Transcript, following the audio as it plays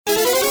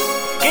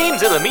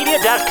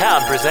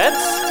GameZillaMedia.com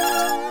presents...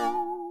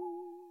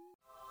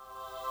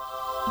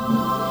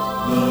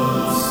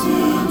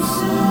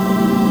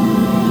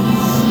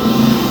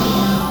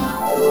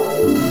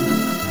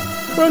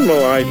 When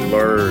will I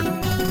learn?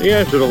 The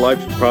answer to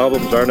life's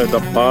problems aren't at the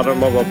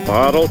bottom of a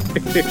bottle.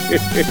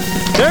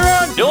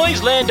 They're on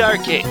Noiseland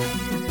Arcade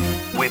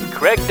with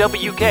Craig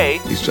W.K.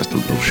 He's just a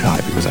little shy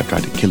because I've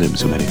tried to kill him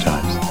so many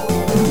times.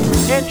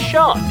 and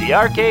Sean, the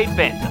Arcade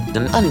Phantom.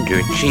 An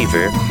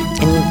underachiever,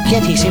 and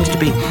yet he seems to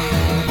be,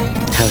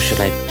 how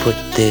should I put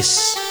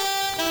this,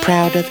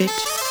 proud of it?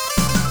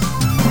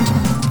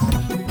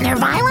 They're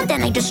violent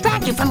and they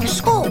distract you from your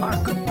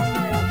schoolwork.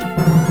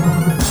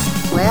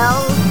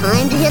 Well,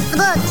 time to hit the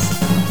books.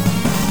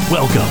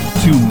 Welcome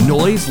to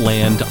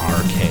Noiseland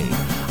Arcade.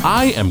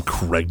 I am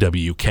Craig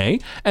W.K.,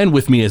 and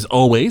with me as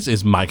always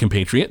is my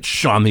compatriot,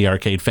 Sean the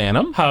Arcade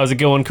Phantom. How's it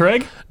going,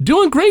 Craig?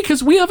 Doing great,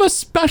 because we have a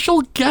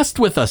special guest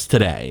with us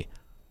today.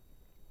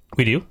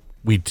 We do?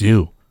 We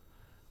do.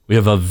 We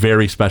have a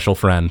very special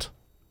friend.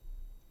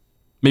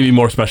 Maybe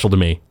more special to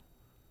me.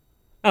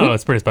 I don't know,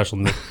 it's pretty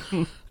special to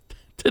me.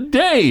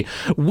 Today,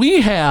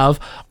 we have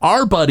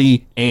our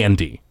buddy,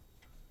 Andy.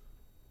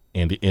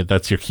 Andy,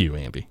 that's your cue,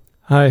 Andy.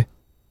 Hi.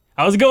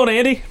 How's it going,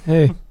 Andy?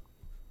 Hey.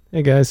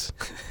 Hey, guys.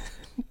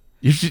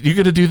 You're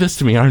going to do this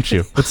to me, aren't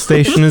you? What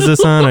station is this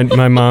on?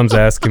 My mom's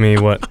asking me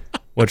what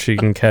she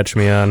can catch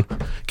me on.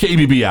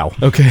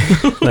 KBBL. Okay,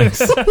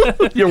 thanks.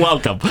 You're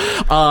welcome.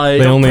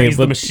 Praise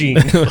the machine.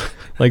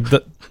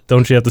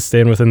 Don't you have to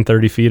stand within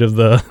 30 feet of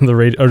the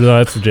radio? Oh, no,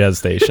 that's the jazz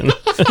station.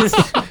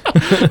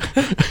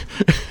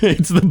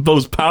 It's the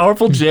most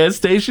powerful jazz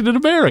station in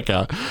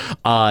America.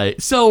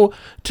 So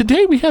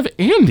today we have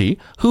Andy,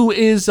 who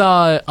is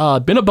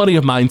been a buddy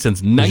of mine since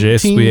Je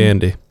suis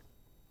Andy.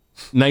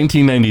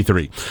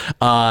 1993.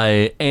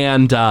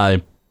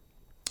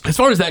 As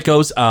far as that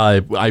goes,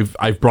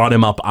 I've brought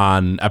him up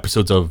on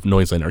episodes of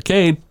Noiseland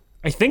Arcade.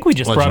 I think we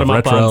just Legend brought him of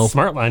up Retro. on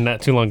Smartline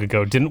not too long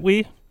ago, didn't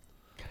we?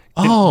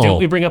 Oh, Didn't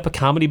we bring up a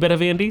comedy bit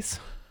of Andy's?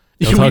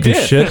 Y'all talking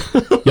shit?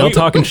 Y'all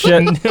talking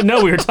shit?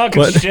 No, we were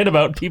talking shit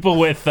about people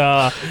with...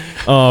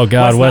 Oh,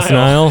 God, West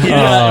Nile?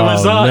 Yeah, Oh, it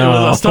was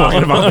us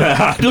talking about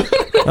that.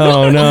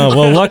 Oh, no.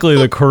 Well, luckily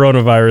the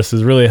coronavirus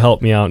has really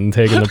helped me out in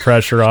taking the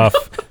pressure off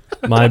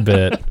my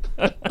bit.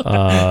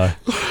 But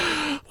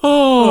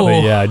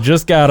yeah, I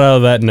just got out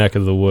of that neck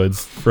of the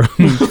woods from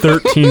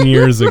 13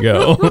 years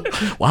ago.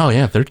 Wow,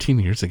 yeah, 13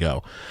 years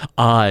ago.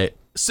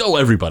 So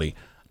everybody,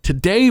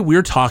 today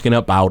we're talking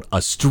about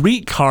A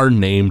Streetcar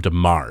Named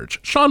Marge.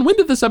 Sean, when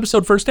did this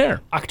episode first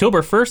air?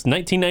 October 1st,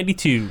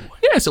 1992.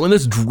 Yeah, so in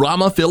this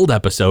drama-filled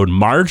episode,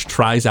 Marge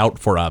tries out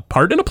for a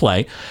part in a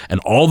play, and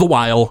all the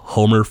while,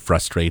 Homer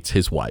frustrates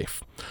his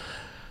wife.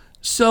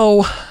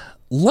 So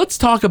let's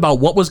talk about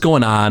what was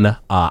going on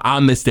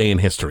this day in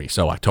history.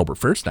 So October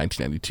 1st,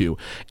 1992.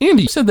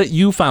 Andy, you said that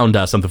you found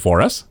something for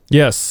us.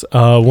 Yes,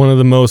 one of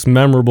the most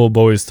memorable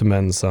Boyz II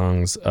Men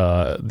songs,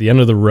 The End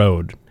of the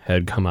Road,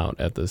 had come out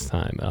at this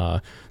time.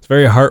 It's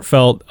very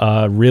heartfelt,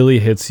 really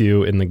hits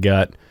you in the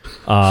gut.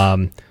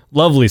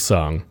 Lovely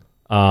song.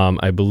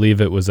 I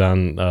believe it was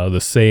on the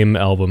same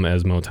album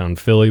as Motown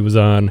Philly was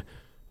on.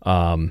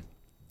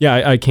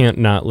 I can't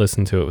not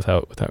listen to it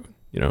without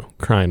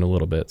crying a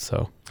little bit.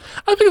 So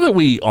I think that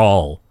we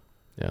all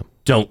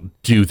don't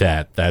do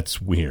that.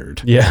 That's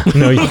weird. Yeah,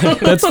 no,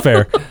 that's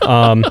fair.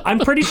 I'm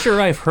pretty sure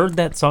I've heard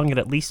that song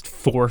at least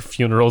 4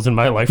 funerals in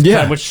my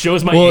lifetime, which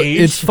shows my age.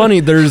 It's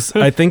funny.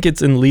 I think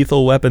it's in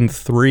Lethal Weapon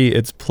 3.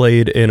 It's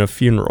played in a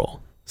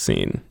funeral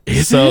scene.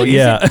 So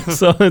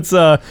it's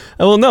it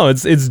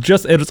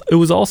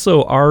was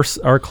also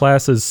our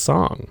class's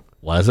song.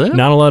 Was it?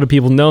 Not a lot of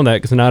people know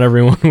that because not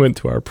everyone went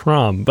to our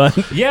prom. But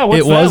yeah,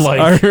 what's it was that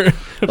like?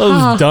 It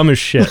was dumb as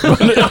shit.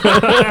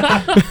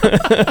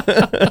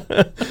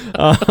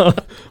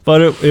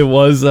 But it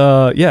was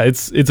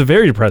it's a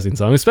very depressing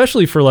song,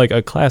 especially for like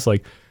a class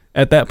like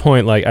at that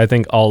point. Like I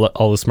think all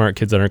the smart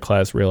kids in our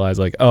class realized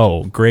like,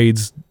 oh,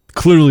 grades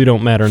clearly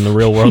don't matter in the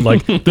real world.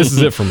 Like this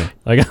is it for me.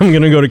 Like I'm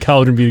gonna go to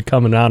college and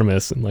become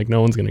anonymous, and like no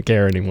one's gonna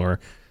care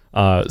anymore.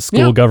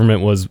 School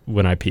government was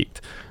when I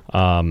peaked.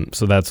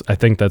 So I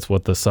think that's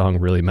what the song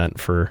really meant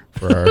for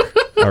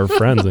our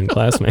friends and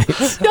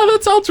classmates. Yeah, that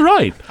sounds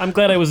right. I'm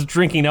glad I was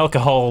drinking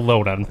alcohol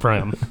alone on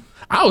prom.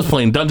 I was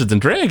playing Dungeons and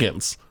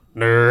Dragons.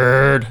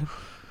 Nerd.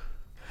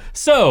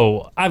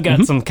 So, I've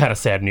got some kind of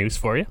sad news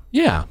for you.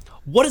 Yeah.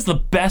 What is the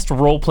best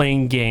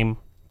role-playing game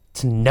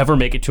to never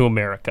make it to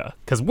America?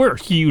 Because we're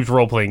huge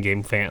role-playing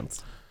game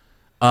fans.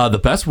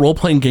 The best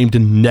role-playing game to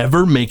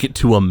never make it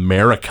to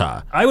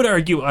America. I would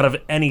argue out of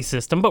any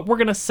system, but we're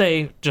going to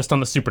say just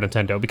on the Super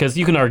Nintendo, because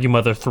you can argue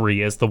Mother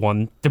 3 is the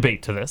one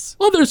debate to this.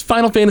 Well, there's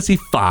Final Fantasy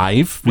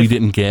V we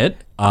didn't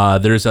get.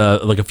 There's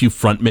a few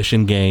front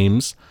mission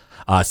games.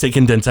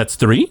 Seiken Densetsu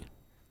 3?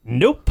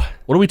 Nope.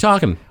 What are we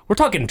talking? We're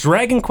talking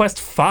Dragon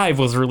Quest V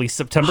was released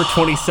September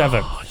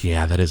 27th.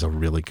 Yeah, that is a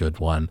really good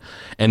one.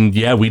 And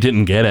yeah, we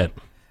didn't get it.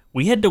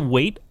 We had to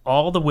wait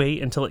all the way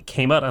until it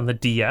came out on the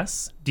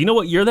DS. Do you know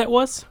what year that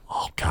was?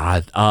 Oh,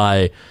 God.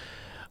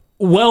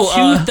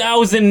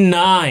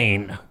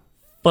 2009.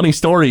 Funny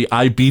story,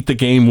 I beat the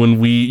game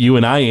when you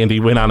and I, Andy,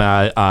 went on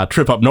a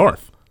trip up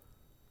north.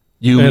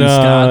 You and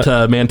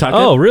Scott Mantucket.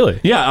 Oh, really?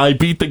 Yeah, I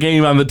beat the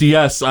game on the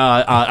DS.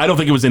 I don't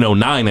think it was in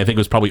 09. I think it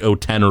was probably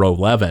 010 or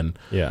 11.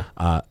 Yeah.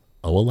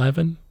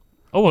 011?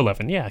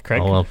 011, yeah,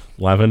 correct.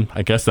 011.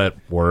 I guess that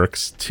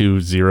works.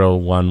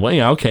 201. Well,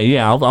 yeah, okay,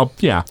 yeah,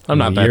 I'm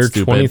not that year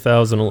stupid.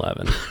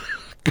 2011.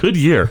 Good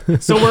year.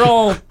 So we're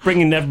all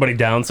bringing everybody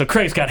down. So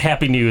Craig's got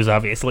happy news,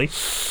 obviously.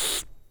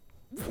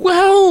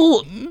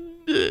 Well,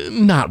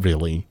 not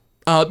really.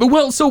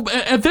 So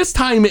at this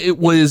time, it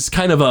was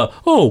kind of a,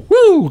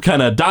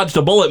 kind of dodged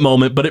a bullet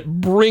moment, but it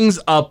brings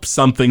up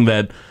something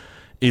that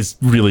is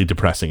really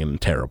depressing and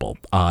terrible.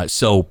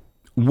 So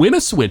when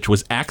a switch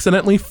was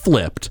accidentally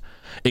flipped,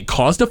 it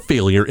caused a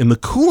failure in the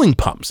cooling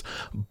pumps,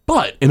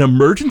 but an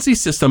emergency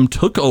system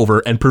took over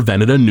and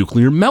prevented a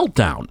nuclear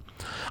meltdown.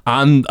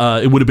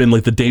 It would have been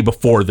like the day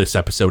before this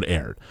episode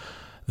aired.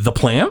 The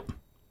plant?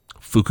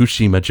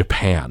 Fukushima,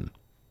 Japan.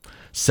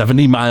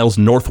 70 miles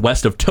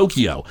northwest of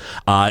Tokyo.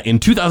 In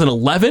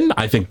 2011,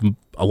 I think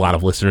a lot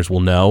of listeners will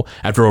know,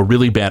 after a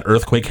really bad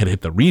earthquake had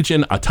hit the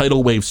region, a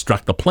tidal wave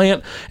struck the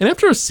plant, and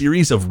after a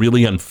series of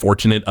really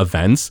unfortunate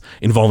events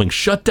involving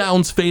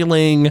shutdowns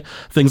failing,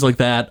 things like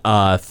that,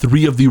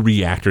 3 of the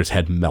reactors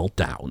had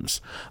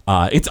meltdowns.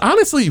 It's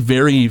honestly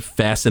very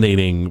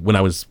fascinating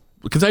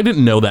because I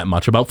didn't know that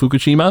much about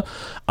Fukushima,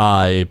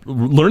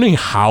 learning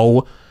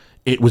how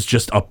it was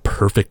just a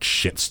perfect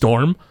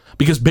shitstorm.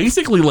 Because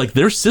basically, like,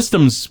 their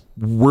systems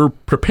were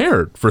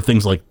prepared for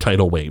things like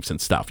tidal waves and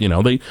stuff. They're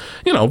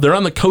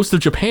on the coast of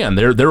Japan.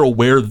 They're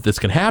aware that this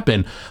can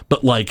happen.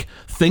 But like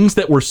things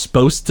that were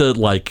supposed to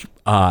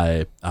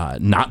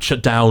not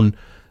shut down,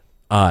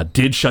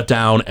 did shut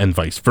down, and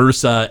vice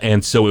versa.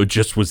 And so it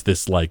just was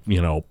this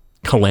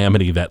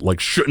calamity that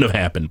like shouldn't have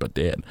happened but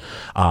did.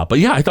 But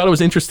yeah, I thought it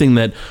was interesting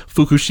that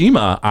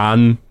Fukushima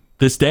on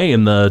this day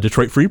in the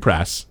Detroit Free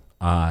Press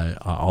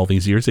all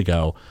these years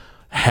ago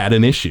had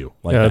an issue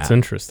like that. Yeah, that's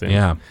interesting.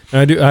 Yeah.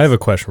 I have a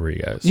question for you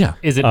guys. Yeah.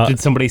 Is it? Did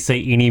somebody say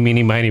eeny,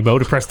 meeny, miny, mo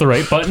to press the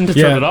right button to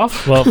turn it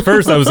off? Well,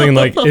 first I was thinking,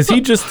 like, is he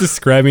just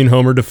describing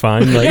Homer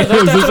Defined? Like,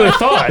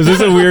 is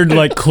this a weird,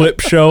 like, clip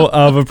show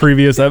of a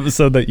previous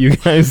episode that you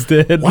guys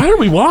did? Why are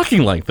we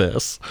walking like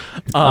this?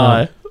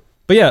 But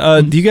yeah,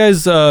 do you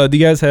guys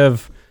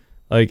have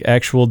like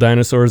actual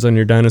dinosaurs on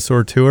your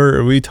dinosaur tour?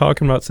 Are we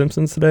talking about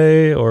Simpsons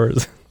today, or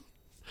is...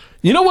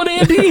 You know what,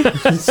 Andy?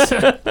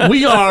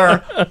 We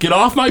are. Get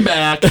off my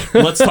back.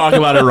 Let's talk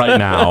about it right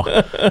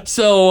now.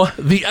 So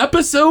the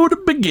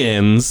episode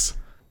begins.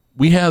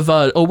 We have,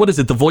 what is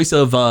it? The voice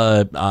of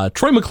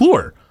Troy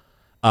McClure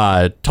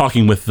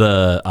talking with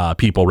the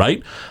people,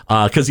 right?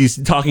 Because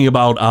he's talking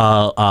about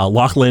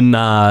Laughlin,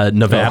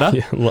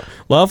 Nevada. Oh, yeah.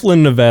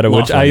 Laughlin, Nevada,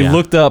 which I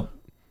looked up.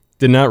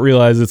 Did not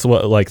realize it's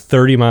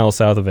 30 miles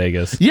south of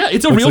Vegas. Yeah,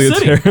 it's a real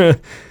city.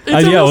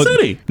 It's a real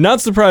city.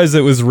 Not surprised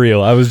it was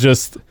real. I was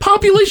just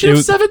population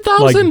of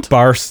 7,000. Like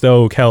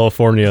Barstow,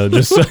 California,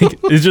 just like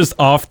it's just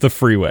off the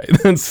freeway.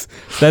 That's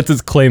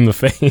its claim to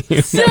fame.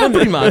 Yeah,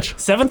 pretty much.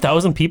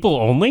 7,000 people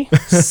only.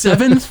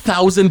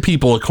 7,000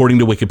 people according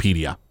to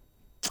Wikipedia.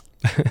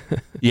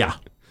 Yeah.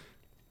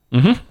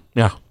 Mm-hmm.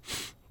 Yeah.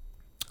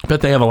 Bet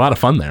they have a lot of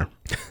fun there.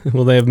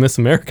 Well, they have Miss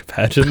America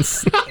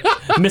pageants.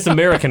 Miss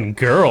American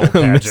Girl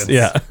pageants.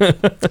 Yeah.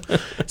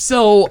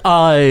 So,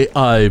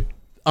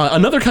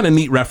 another kind of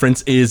neat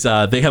reference is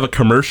they have a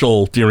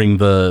commercial during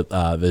the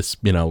this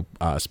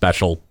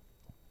special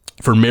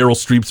for Meryl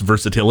Streep's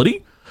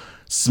versatility.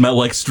 Smell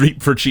like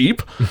Streep for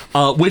cheap,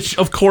 which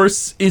of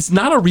course is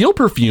not a real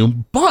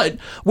perfume, but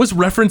was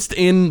referenced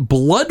in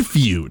Blood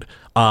Feud.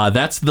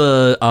 That's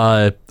the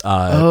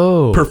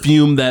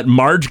perfume that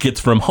Marge gets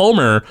from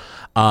Homer.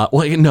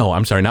 No,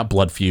 I'm sorry, not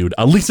Blood Feud.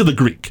 Lisa the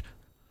Greek.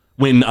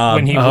 When he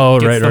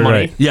gets the money.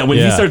 Right. Yeah, when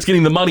he starts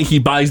getting the money, he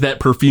buys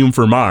that perfume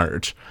for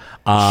Marge.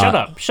 Shut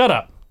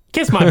up.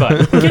 Kiss my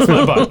butt. Kiss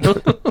my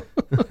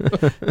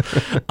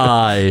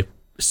butt.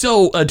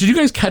 So, did you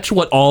guys catch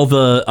what all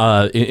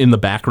the in the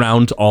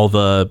background all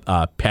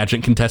the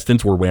pageant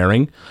contestants were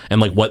wearing and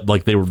like what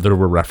like they were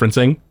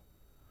referencing?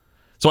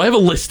 So I have a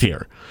list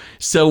here.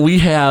 So we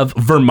have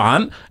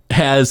Vermont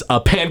has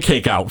a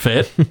pancake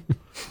outfit.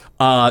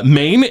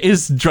 Maine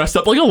is dressed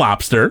up like a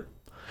lobster.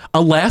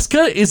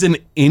 Alaska is an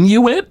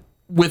Inuit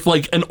with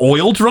like an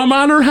oil drum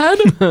on her head.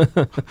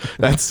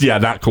 That's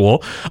not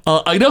cool.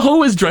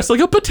 Idaho is dressed like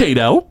a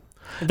potato.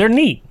 They're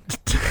neat.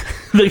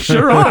 They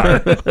sure are.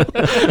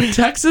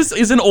 Texas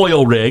is an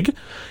oil rig.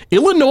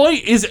 Illinois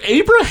is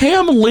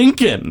Abraham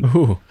Lincoln.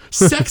 Ooh.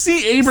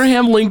 Sexy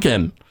Abraham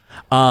Lincoln.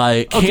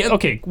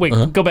 Okay,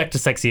 wait, go back to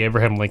sexy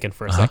Abraham Lincoln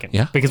for a second.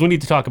 Yeah. Because we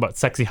need to talk about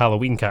sexy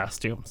Halloween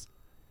costumes.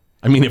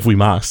 I mean, if we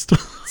must.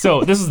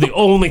 So this is the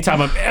only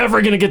time I'm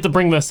ever going to get to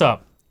bring this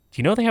up.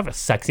 Do you know they have a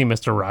sexy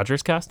Mr.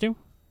 Rogers costume?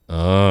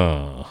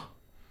 Oh.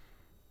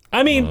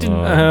 I mean,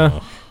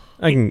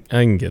 I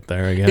can get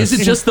there, I guess. Is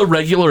it just the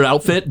regular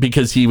outfit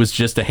because he was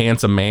just a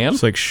handsome man?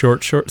 It's like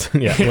short shorts.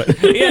 Yeah.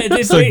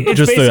 It's like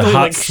just a hot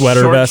like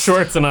sweater short vest.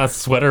 Shorts and a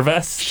sweater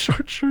vest.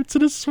 Short shorts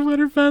and a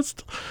sweater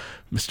vest.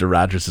 Mr.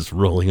 Rogers is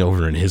rolling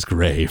over in his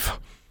grave.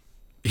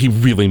 he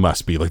really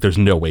must be. Like, there's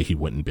no way he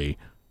wouldn't be,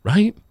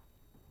 right?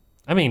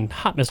 I mean,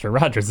 Hot Mr.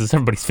 Rogers is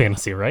everybody's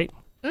fantasy, right?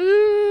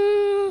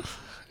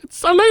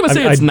 I'm not gonna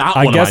say it's not.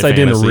 I one guess of my I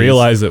didn't fantasies.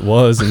 realize it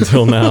was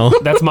until now.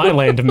 That's my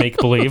land of make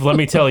believe. Let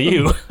me tell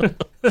you.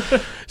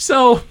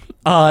 So,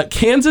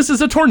 Kansas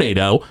is a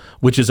tornado,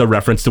 which is a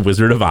reference to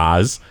Wizard of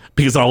Oz,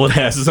 because all it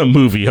has is a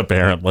movie,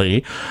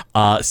 apparently.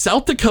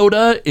 South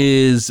Dakota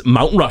is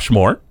Mount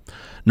Rushmore.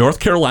 North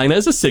Carolina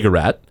is a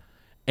cigarette.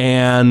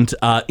 And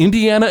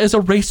Indiana is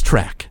a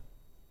racetrack.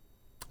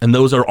 And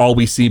those are all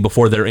we see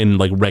before they're in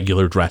like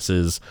regular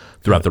dresses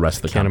throughout the rest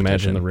of the Can't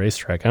competition. imagine the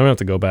racetrack. I'm gonna have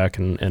to go back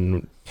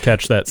and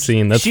catch that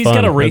scene. That's She's fun. got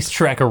a That's-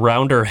 racetrack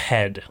around her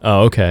head.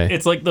 Oh, okay.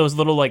 It's like those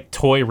little like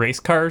toy race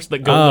cars that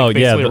go Oh, like,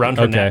 yeah, basically around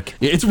her okay. neck.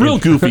 It's real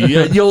goofy.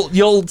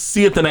 You'll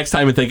see it the next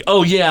time and think,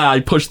 oh yeah, I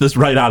pushed this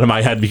right out of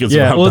my head because of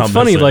Yeah, how well, dumb it's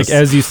funny. this Like is.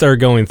 as you start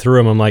going through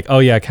them, I'm like, oh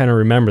yeah, I kind of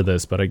remember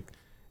this, but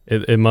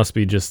it must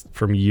be just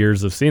from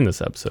years of seeing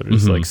this episode,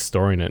 just like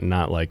storing it, and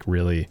not like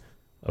really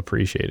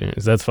appreciating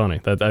it. That's funny.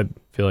 That I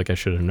feel like I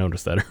should have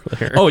noticed that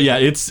earlier. Oh yeah,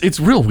 it's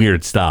real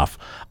weird stuff.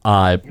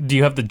 Do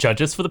you have the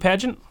judges for the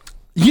pageant?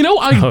 You know,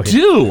 I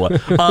do.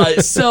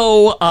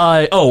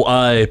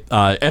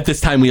 At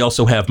this time, we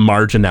also have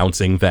Marge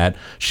announcing that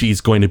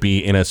she's going to be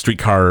in a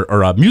streetcar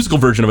or a musical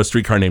version of a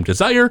streetcar named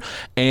Desire,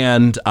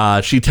 and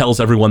she tells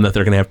everyone that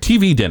they're going to have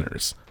TV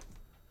dinners,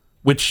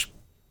 which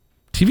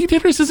TV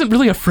dinners isn't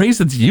really a phrase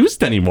that's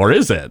used anymore,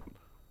 is it?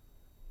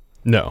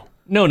 No,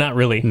 No, not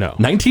really. no.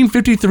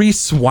 1953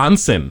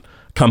 Swanson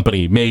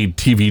Company made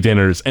TV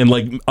dinners, and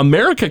like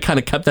America kind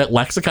of kept that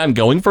lexicon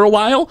going for a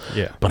while.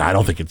 Yeah. But I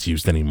don't think it's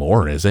used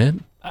anymore, is it?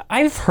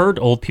 I've heard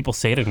old people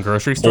say it in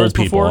grocery stores Old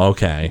people, before.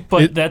 okay.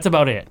 But that's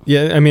about it.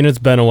 Yeah, I mean, it's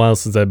been a while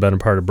since I've been a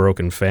part of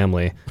Broken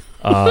Family,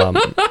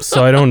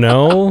 so I don't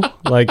know.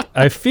 Like,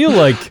 I feel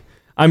like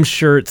I'm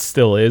sure it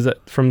still is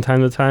from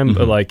time to time,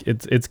 but like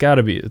it's got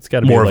to be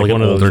More of like like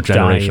one an of older those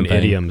generation dying thing.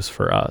 idioms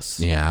for us.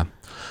 Yeah.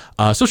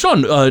 So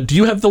Sean, do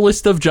you have the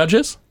list of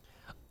judges?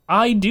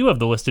 I do have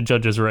the list of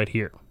judges right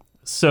here.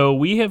 So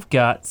we have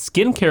got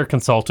skincare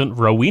consultant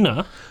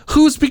Rowena.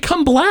 Who's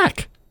become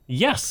black?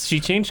 Yes, she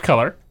changed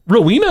color.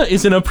 Rowena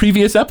is in a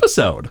previous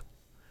episode.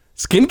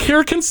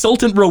 Skincare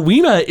consultant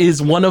Rowena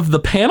is one of the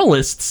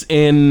panelists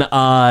in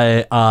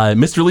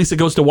Mr. Lisa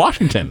Goes to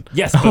Washington.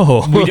 Yes,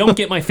 but we don't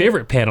get my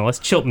favorite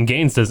panelist. Chilton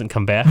Gaines doesn't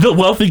come back. The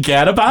wealthy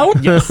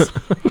gadabout? Yes.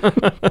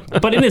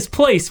 But in his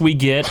place, we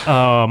get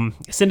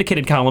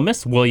syndicated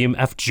columnist William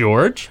F.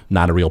 George,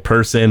 Not a real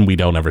person. We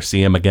don't ever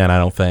see him again, I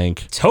don't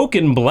think.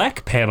 token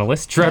black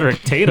panelist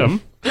Drederick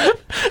Tatum,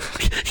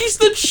 He's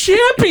the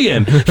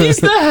champion. He's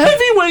the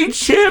heavyweight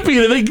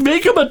champion, and they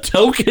make him a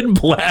token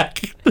black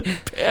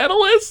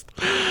panelist.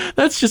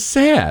 That's just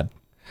sad.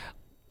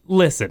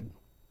 Listen,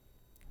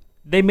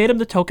 they made him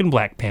the token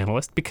black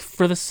panelist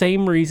for the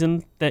same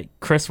reason that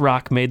Chris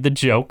Rock made the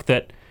joke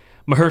that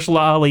Mahershala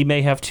Ali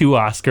may have 2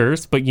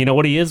 Oscars, but you know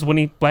what he is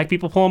when black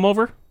people pull him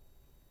over?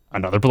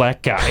 Another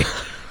black guy.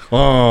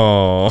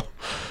 Oh.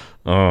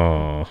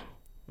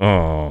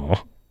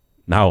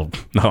 Now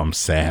I'm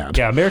sad.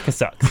 Yeah, America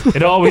sucks.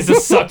 It always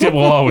has sucked. It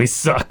will always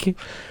suck.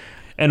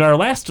 And our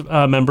last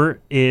member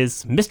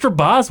is Mr.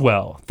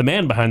 Boswell, the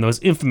man behind those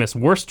infamous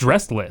worst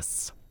dressed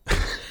lists.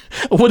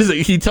 What is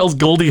it? He tells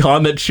Goldie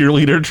Hawn that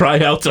cheerleader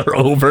tryouts are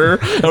over,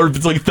 or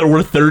it's like they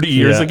were 30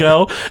 years Yeah.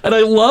 ago. And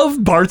I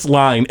love Bart's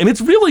line, and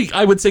it's really,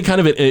 I would say, kind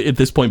of at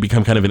this point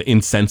become kind of an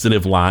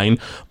insensitive line.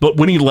 But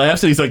when he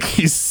laughs, and he's like,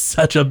 "He's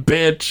such a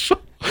bitch."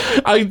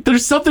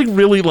 There's something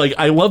really like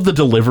I love the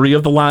delivery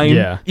of the line,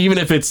 Yeah. even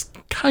if it's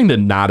kind of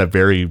not a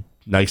very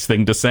nice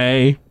thing to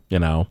say, you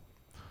know.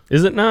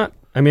 Is it not?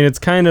 I mean, it's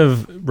kind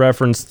of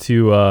reference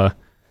to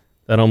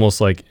that almost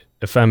like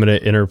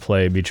effeminate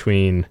interplay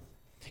between.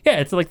 Yeah,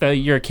 it's like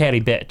you're a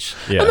catty bitch.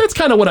 Yeah. And that's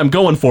kind of what I'm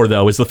going for,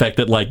 though, is the fact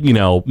that, like, you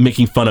know,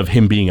 making fun of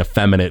him being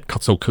effeminate,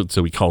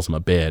 so he calls him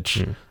a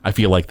bitch. I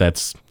feel like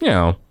that's, you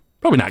know,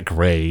 probably not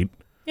great.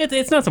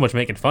 It's not so much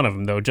making fun of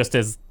him, though, just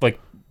as, like,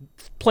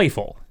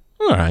 playful.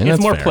 All right, It's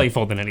that's more fair.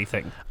 playful than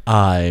anything.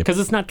 Because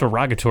it's not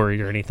derogatory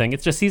or anything.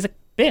 It's just he's a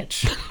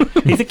bitch.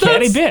 He's a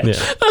catty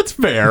bitch. That's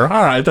fair.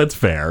 All right, that's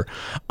fair.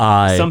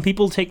 Some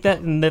people take that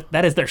and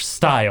that is their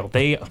style.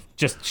 They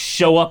just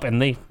show up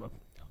and they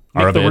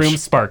Are a make the bitch. room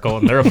sparkle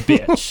and they're a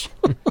bitch.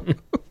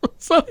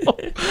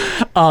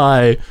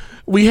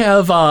 We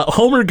have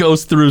Homer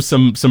goes through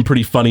some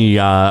pretty funny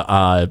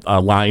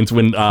lines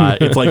when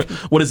it's like,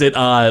 what is it?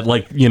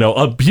 Like, you know,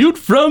 a butte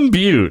from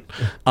Butte.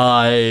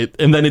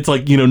 And then it's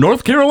like, you know,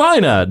 North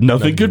Carolina,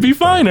 nothing could be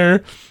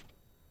finer.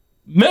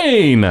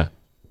 Maine.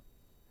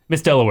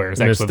 Miss Delaware is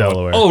Miss actually the one.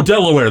 Delaware. Oh,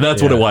 Delaware.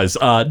 That's what it Yeah. was.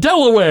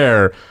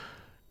 Delaware.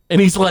 And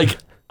he's like,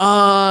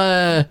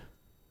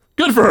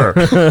 good for her.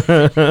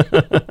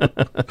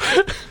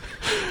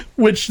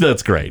 Which,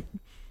 that's great.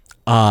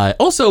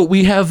 Also,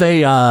 we have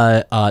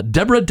a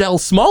Deborah Dell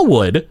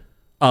Smallwood,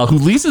 who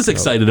Lisa's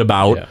excited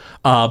about,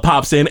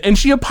 pops in, and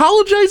she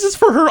apologizes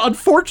for her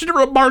unfortunate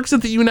remarks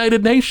at the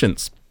United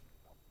Nations.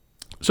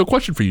 So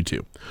question for you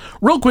two.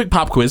 Real quick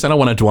pop quiz. I don't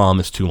want to dwell on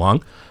this too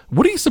long.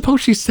 What do you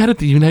suppose she said at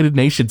the United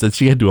Nations that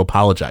she had to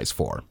apologize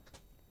for?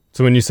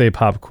 So when you say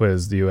pop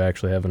quiz, do you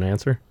actually have an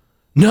answer?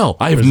 No,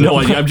 I have no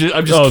idea. I'm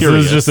just So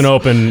curious. this is just an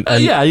open...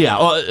 an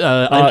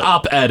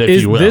op-ed,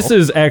 if you will. This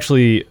is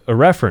actually a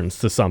reference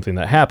to something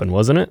that happened,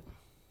 wasn't it?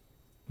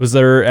 Was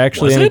there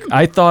actually Was any... it?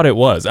 I thought it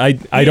was. I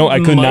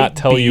could not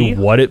tell you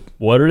what it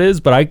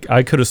is, but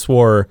I could have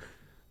swore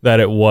that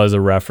it was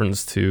a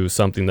reference to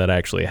something that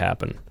actually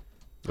happened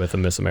with a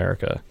Miss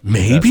America.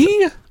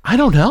 Maybe? I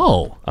don't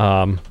know.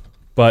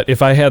 But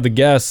if I had to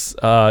guess,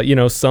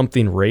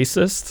 something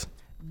racist.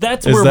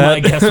 That's Is where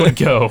that- my guess would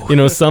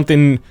go.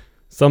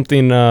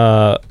 Something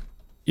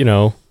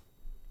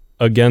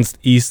against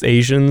East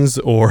Asians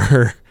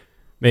or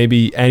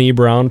maybe any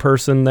brown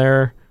person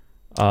there.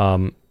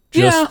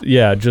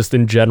 Just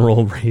in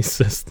general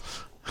racist.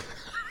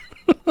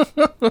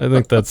 I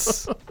think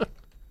that's...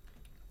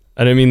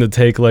 I didn't mean to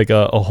take like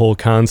a whole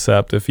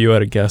concept if you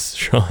had a guess,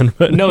 Sean.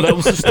 But No, that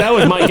was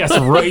my guess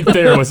right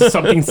there. Was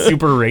something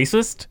super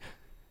racist?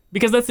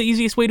 Because that's the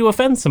easiest way to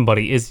offend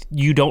somebody is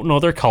you don't know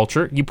their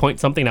culture. You point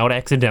something out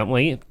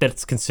accidentally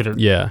that's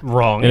considered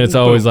wrong. And it's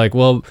always boom. like,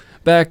 well,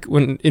 back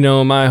when,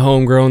 my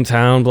homegrown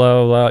town,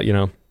 blah, blah,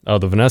 blah, Oh,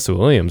 the Vanessa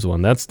Williams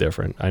one, that's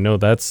different. I know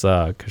that's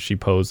because she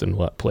posed in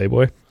what,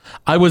 Playboy?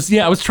 I was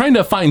trying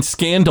to find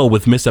scandal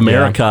with Miss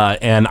America,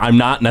 and I'm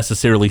not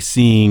necessarily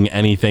seeing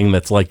anything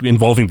that's like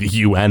involving the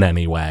UN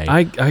anyway.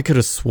 I could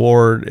have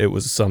swore it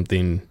was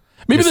something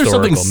Maybe there's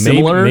something historical.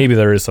 similar. Maybe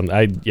there is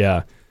something.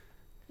 Yeah,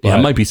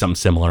 it might be something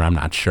similar. I'm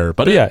not sure,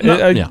 but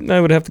I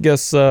would have to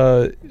guess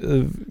something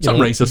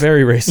racist,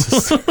 very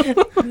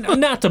racist.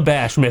 Not to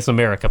bash Miss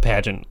America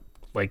pageant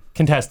like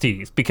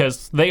contestees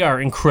because they are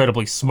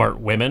incredibly smart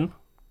women.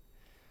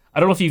 I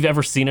don't know if you've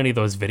ever seen any of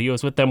those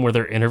videos with them where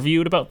they're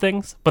interviewed about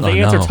things, but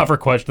they answer tougher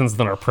questions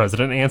than our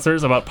president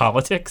answers about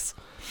politics,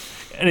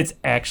 and it's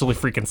actually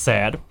freaking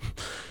sad.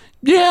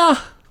 Yeah.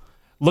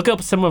 Look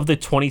up some of the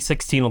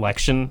 2016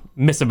 election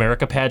Miss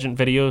America pageant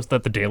videos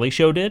that The Daily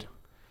Show did,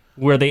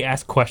 where they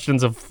ask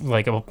questions of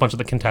like a bunch of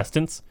the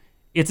contestants.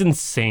 It's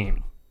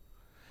insane.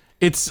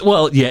 It's great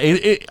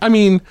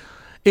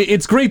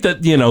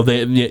that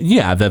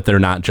that they're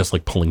not just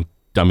like pulling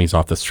dummies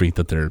off the street,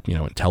 that they're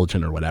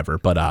intelligent or whatever.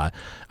 But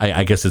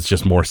I guess it's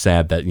just more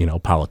sad that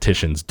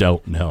politicians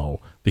don't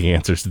know the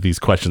answers to these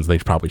questions. They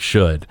probably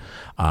should.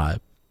 But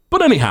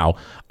anyhow,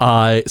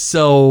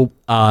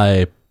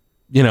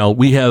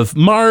 we have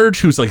Marge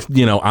who's like,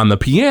 on the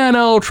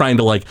piano trying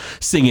to like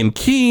sing in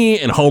key,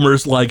 and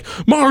Homer's like,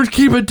 Marge,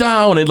 keep it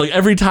down. And like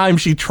every time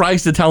she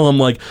tries to tell him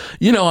like,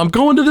 I'm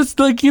going to this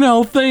like,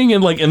 thing,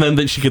 and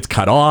then she gets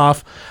cut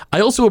off.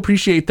 I also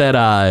appreciate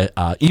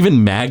that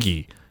even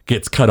Maggie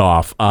gets cut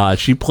off.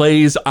 She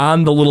plays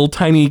on the little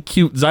tiny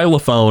cute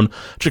xylophone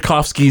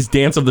Tchaikovsky's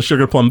Dance of the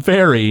Sugar Plum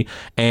Fairy,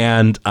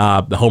 and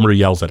Homer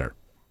yells at her,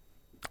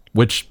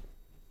 which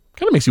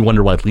kind of makes you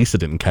wonder why Lisa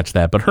didn't catch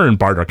that, but her and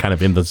Bart are kind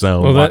of in the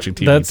zone watching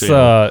TV too.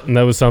 And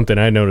that was something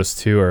I noticed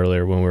too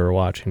earlier when we were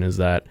watching, is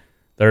that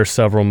there are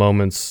several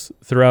moments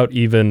throughout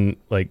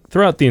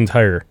the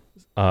entire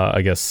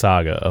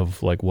saga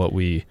of like what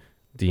we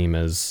deem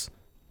as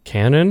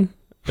canon.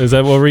 Is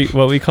that what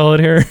we call it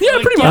here? Yeah,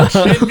 pretty much.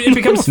 It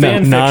becomes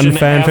fan fiction.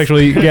 Non-fan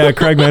fiction. Yeah,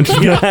 Craig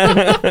mentioned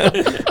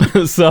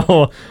that.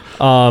 So,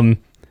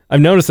 I've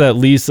noticed that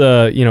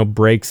Lisa,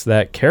 breaks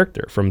that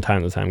character from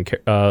time to time.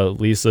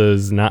 Lisa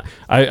is not.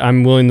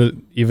 I'm willing to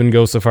even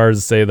go so far as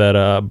to say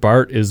that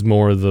Bart is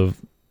more the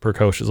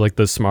precocious, like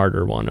the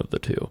smarter one of the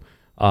two.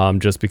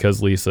 Just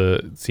because Lisa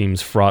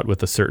seems fraught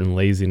with a certain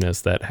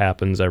laziness that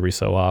happens every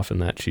so often,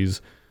 that she's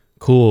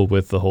cool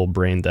with the whole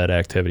brain dead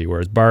activity,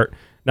 whereas Bart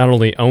not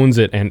only owns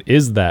it and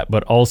is that,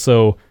 but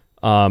also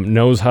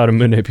knows how to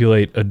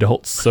manipulate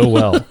adults so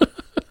well.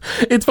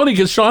 It's funny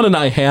because Sean and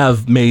I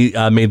have made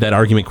that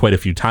argument quite a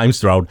few times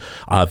throughout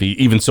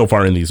even so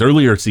far in these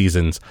earlier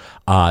seasons,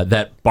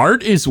 that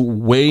Bart is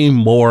way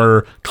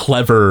more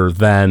clever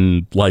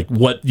than like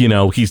what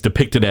he's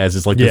depicted as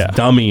is like this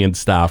dummy and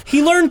stuff.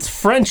 He learns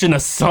French in a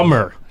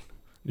summer.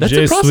 That's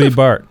Je impressive. suis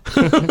Bart.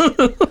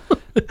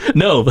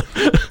 No.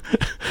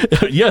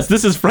 Yes,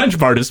 this is French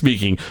Bart is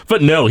speaking,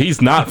 but no,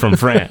 he's not from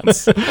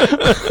France.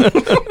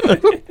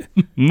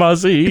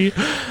 Muzzy.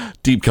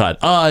 Deep cut.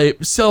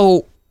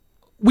 So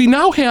we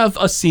now have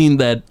a scene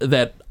that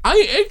it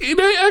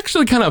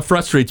actually kind of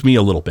frustrates me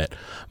a little bit.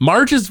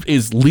 Marge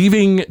is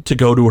leaving to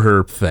go to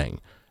her thing,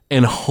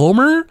 and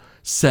Homer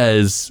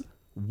says,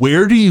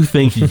 where do you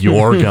think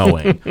you're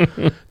going?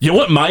 You know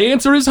what my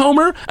answer is,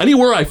 Homer?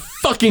 Anywhere I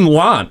fucking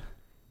want.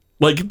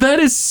 Like, that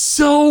is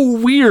so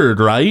weird,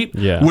 right?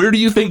 Yeah. Where do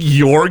you think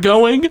you're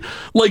going?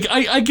 Like,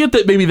 I get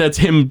that maybe that's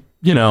him,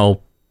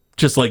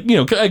 just like,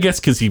 I guess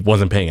because he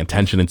wasn't paying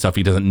attention and stuff,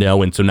 he doesn't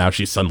know, and so now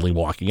she's suddenly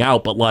walking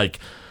out, but like,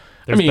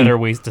 There's better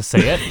ways to say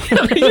it.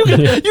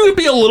 you could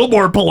be a little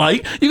more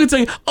polite. You could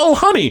say, oh,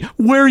 honey,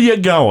 where are you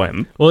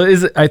going?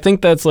 Well, I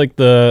think that's like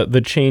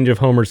the change of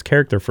Homer's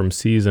character from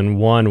season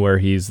 1, where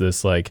he's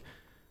this like,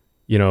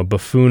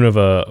 buffoon of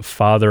a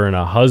father and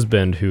a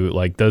husband who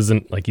like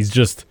doesn't like, he's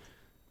just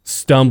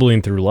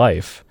stumbling through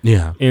life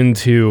Yeah.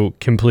 into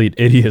complete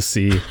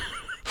idiocy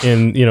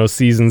in, you know,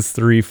 seasons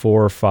 3,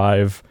 4,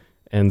 5,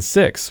 and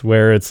 6,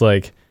 where it's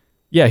like,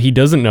 yeah, he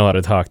doesn't know how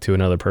to talk to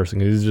another person.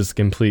 He's just a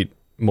complete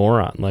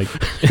moron. Like,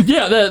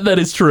 Yeah, that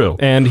is true.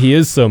 and he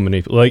is so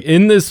manipulative. Like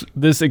in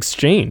this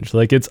exchange,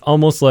 like it's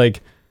almost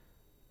like,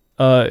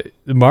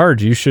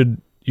 Marge, you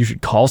should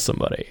call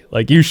somebody.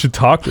 Like you should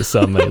talk to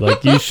somebody.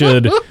 Like you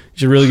should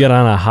really get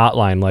on a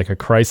hotline, like a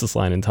crisis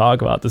line, and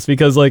talk about this,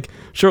 because like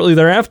shortly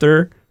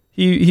thereafter,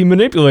 he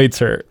manipulates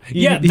her.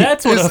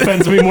 That's what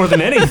offends me more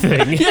than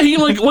anything. Yeah, he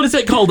like, what is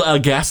that called?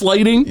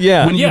 Gaslighting?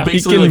 Yeah, When you he he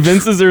basically like,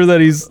 convinces her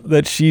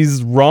that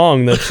she's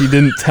wrong, that she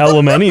didn't tell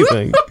him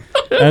anything.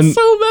 And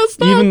so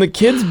messed up. even the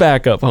kids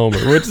back up Homer,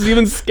 which is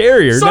even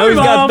scarier. Sorry,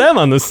 now he's got Mom. them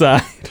on the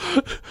side.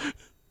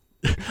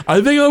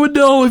 I think I would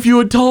know if you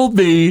had told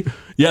me.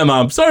 Yeah,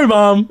 Mom. Sorry,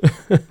 Mom.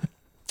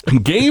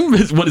 Game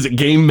is, what is it?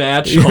 Game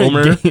match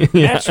Homer.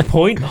 Match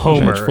point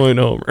Homer. Match point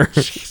Homer.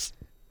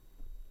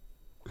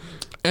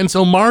 And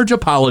so Marge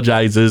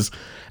apologizes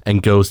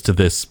and goes to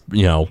this,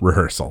 you know,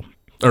 rehearsal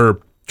or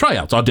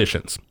tryouts,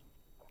 auditions.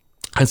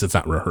 As it's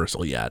not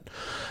rehearsal yet.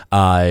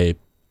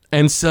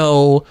 And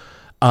so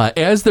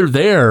as they're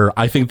there,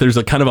 I think there's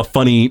a kind of a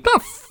funny,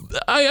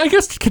 I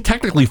guess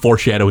technically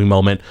foreshadowing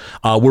moment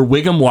where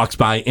Wiggum walks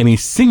by and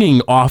he's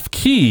singing off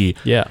key.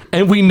 Yeah.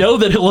 And we know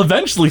that he'll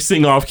eventually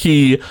sing off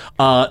key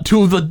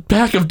to the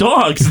pack of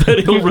dogs that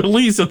he'll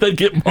release and then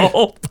get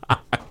mauled by.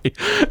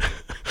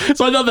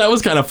 So I thought that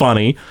was kind of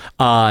funny.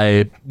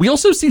 We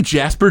also see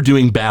Jasper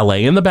doing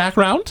ballet in the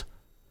background.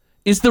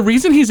 Is the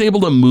reason he's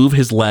able to move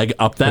his leg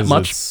up that 'Cause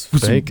much it's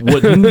fake.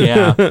 wooden?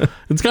 Yeah.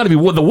 It's got to be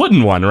the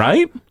wooden one,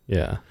 right?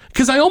 Yeah.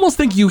 Because I almost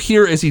think you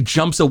hear as he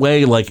jumps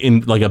away, like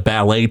in like a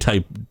ballet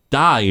type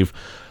dive,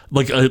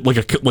 like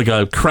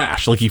a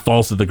crash, like he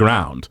falls to the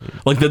ground.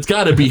 Like that's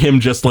got to be him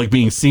just like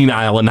being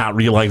senile and not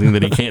realizing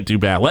that he can't do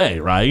ballet,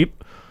 right?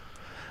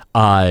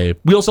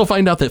 We also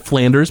find out that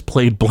Flanders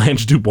played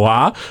Blanche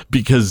Dubois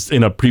because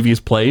in a previous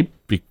play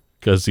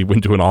because he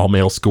went to an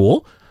all-male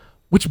school,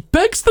 which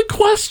begs the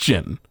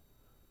question: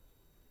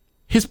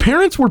 his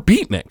parents were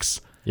beatniks.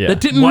 Yeah.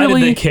 That didn't Why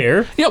really did they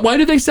care? Yeah, why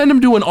did they send him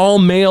to an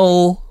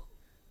all-male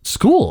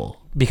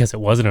school? Because it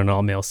wasn't an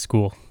all-male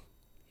school.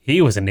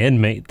 He was an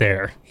inmate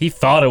there. He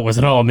thought it was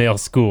an all-male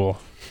school.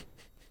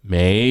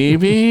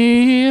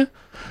 Maybe.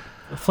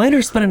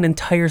 Flanders spent an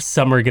entire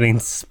summer getting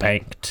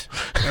spanked.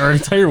 Or an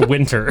entire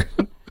winter.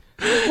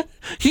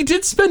 He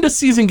did spend a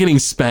season getting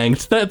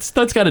spanked. That's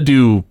got to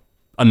do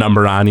a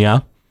number on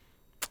ya.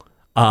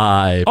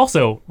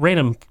 Also,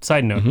 random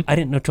side note, I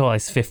didn't know till I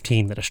was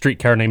 15 that A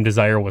Streetcar Named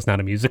Desire was not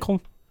a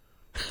musical.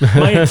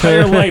 My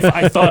entire life,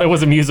 I thought it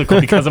was a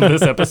musical because of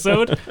this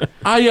episode.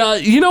 I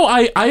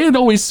had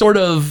always sort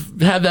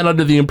of had that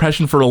under the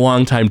impression for a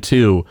long time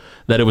too,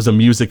 that it was a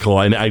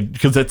musical, and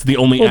because that's the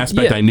only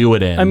aspect yeah. I knew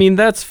it in. I mean,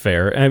 that's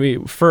fair. I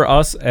mean, for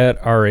us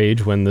at our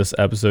age when this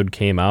episode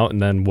came out,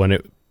 and then when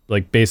it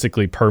like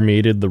basically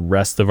permeated the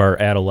rest of our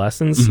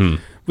adolescence,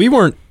 we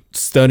weren't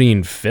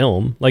studying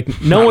film. Like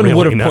no Not one really,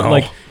 would have no. put,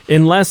 like,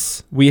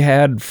 unless we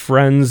had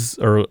friends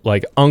or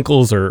like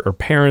uncles or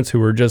parents who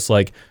were just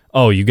like,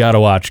 oh, you got to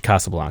watch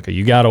Casablanca,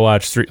 you got to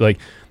watch Street. Like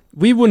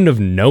we wouldn't have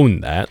known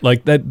that.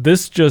 Like that.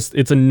 This just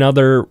it's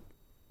another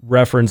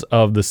reference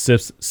of the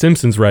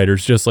Simpsons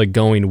writers just like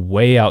going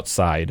way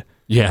outside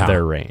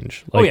their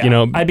range. Like you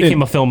know, I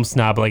became a film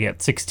snob like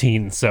at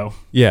 16. So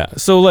yeah.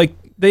 So like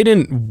they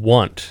didn't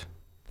want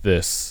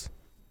this.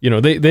 You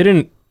know, they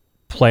didn't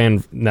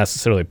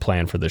necessarily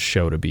plan for this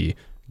show to be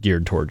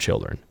geared toward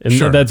children, and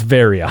Sure. that's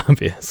very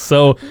obvious.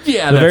 So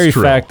Yeah, the that's very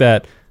true. fact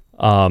that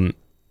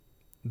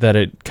that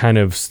it kind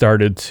of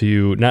started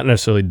to not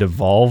necessarily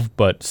devolve,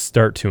 but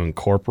start to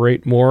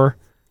incorporate more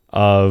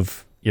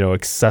of, you know,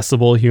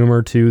 accessible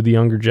humor to the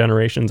younger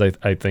generations,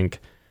 I think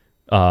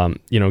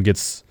you know,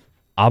 gets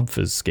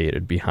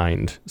obfuscated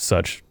behind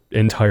such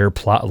entire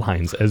plot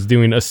lines as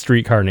doing A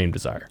Streetcar Named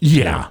Desire.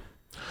 Yeah.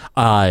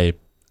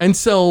 And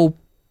so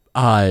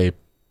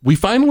we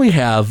finally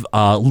have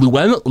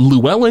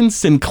Llewellyn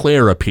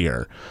Sinclair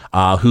appear,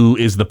 who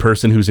is the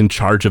person who's in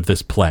charge of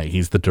this play.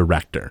 He's the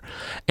director.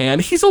 And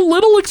he's a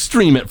little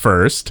extreme at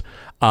first.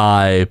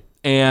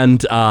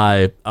 And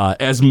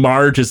as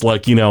Marge is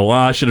like, you know,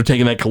 I should have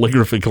taken that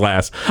calligraphy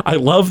class. I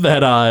love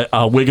that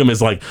Wiggum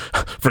is like,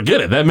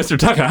 forget it, that Mr.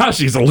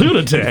 Takahashi's a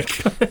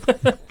lunatic.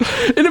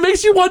 And it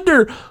makes you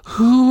wonder,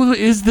 who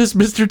is this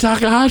Mr.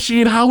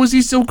 Takahashi and how is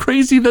he so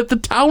crazy that the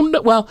town...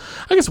 Well,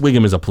 I guess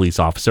Wiggum is a police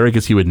officer. I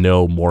guess he would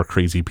know more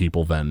crazy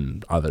people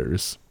than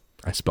others,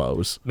 I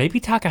suppose. maybe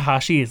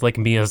Takahashi is like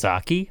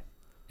Miyazaki,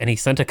 and he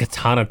sent a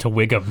katana to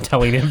Wiggum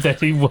telling him that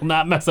he will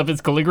not mess up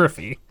his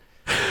calligraphy.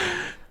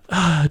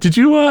 Did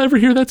you ever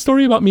hear that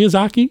story about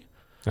Miyazaki?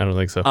 I don't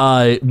think so.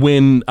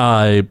 When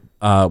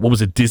what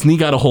was it? Disney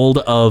got a hold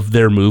of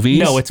their movies.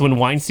 No, it's when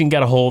Weinstein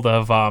got a hold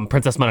of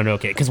Princess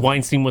Mononoke, because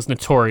Weinstein was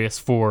notorious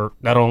for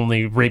not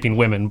only raping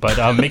women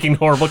but making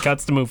horrible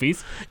cuts to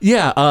movies.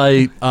 Yeah,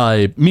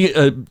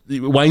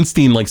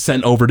 Weinstein like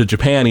sent over to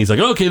Japan. He's like,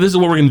 okay, this is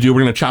what we're gonna do.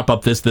 We're gonna chop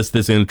up this,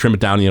 and trim it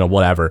down,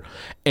 whatever.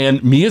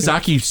 And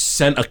Miyazaki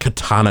sent a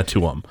katana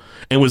to him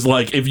and was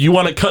like, if you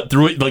want to cut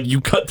through it, like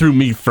you cut through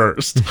me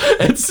first.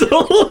 And so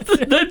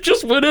that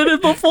just went in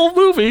the full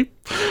movie,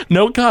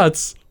 no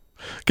cuts.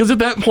 Because at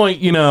that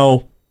point,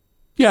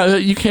 yeah,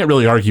 you can't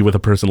really argue with a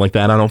person like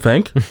that, I don't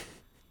think.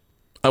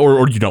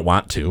 or you don't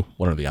want to,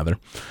 one or the other.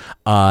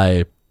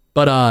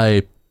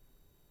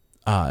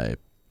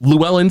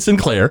 Llewellyn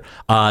Sinclair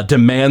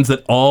demands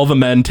that all the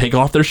men take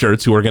off their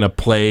shirts who are going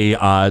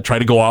to try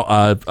to go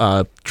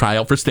out, try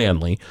out for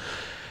Stanley.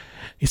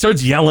 He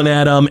starts yelling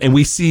at him, and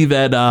we see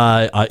that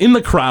in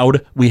the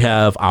crowd, we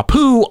have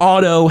Apu,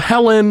 Otto,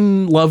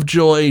 Helen,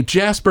 Lovejoy,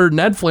 Jasper,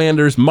 Ned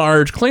Flanders,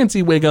 Marge,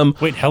 Clancy Wiggum.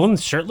 Wait,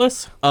 Helen's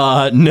shirtless?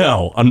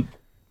 No. I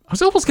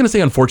was almost going to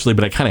say unfortunately,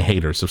 but I kind of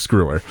hate her, so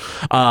screw her.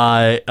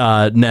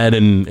 Ned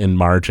and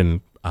Marge and,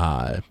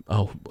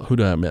 who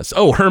did I miss?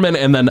 Oh, Herman,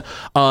 and then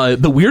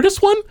the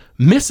weirdest one,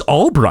 Miss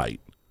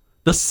Albright.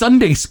 The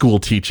Sunday school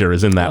teacher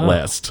is in that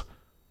list.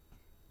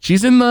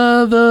 She's in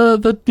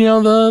the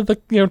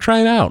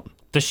trying out.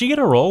 Does she get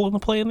a role in the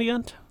play in the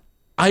end?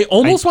 I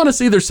almost want to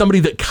say there's somebody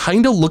that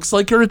kind of looks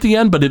like her at the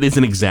end, but it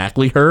isn't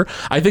exactly her.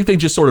 I think they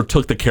just sort of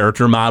took the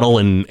character model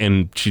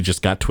and she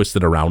just got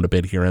twisted around a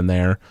bit here and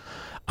there.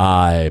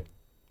 And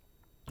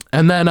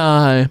then,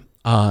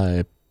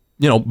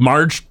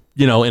 Marge,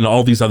 and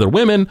all these other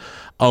women.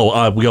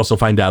 We also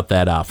find out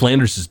that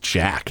Flanders is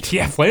jacked.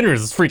 Yeah,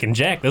 Flanders is freaking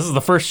jacked. This is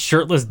the first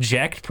shirtless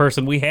jacked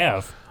person we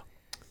have.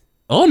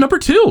 Oh, number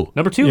two.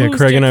 Yeah,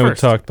 Craig and I would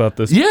talk about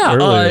this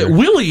earlier.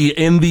 Willie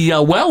in the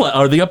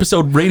the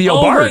episode Radio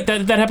Bart.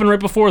 Right, that happened right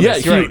before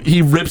this. Yeah,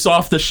 he rips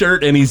off the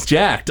shirt and he's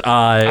jacked.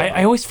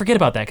 I always forget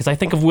about that because I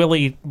think of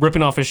Willie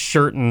ripping off his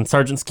shirt and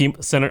Sergeant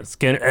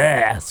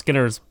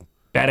Skinner's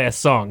badass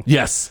song.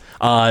 Yes,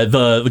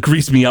 the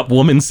Grease Me Up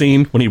woman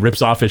scene when he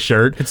rips off his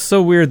shirt. It's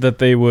so weird that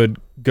they would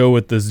go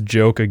with this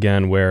joke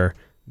again where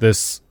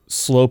this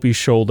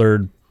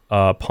slopey-shouldered,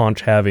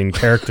 paunch-having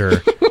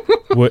character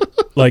would,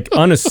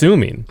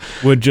 unassuming,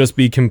 would just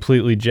be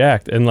completely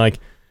jacked. And,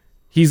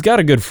 he's got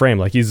a good frame.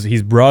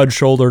 He's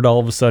broad-shouldered all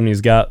of a sudden.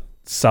 He's got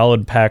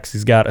solid pecs.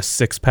 He's got a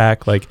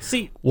six-pack.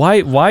 See,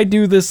 why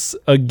do this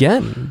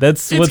again?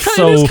 It's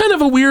kind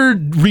of a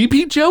weird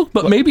repeat joke,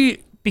 but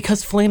maybe...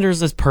 Because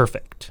Flanders is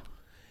perfect.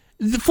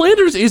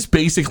 Flanders is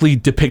basically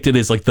depicted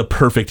as, the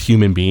perfect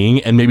human being,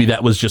 and maybe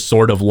that was just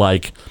sort of,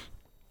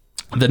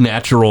 the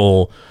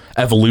natural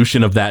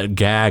evolution of that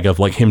gag of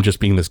him just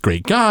being this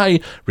great guy,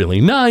 really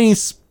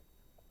nice,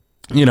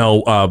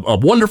 a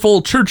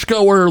wonderful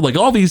churchgoer,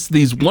 all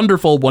these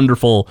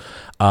wonderful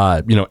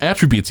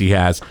attributes he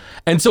has.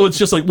 And so it's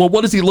just well,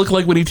 what does he look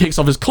like when he takes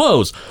off his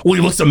clothes? Well,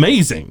 he looks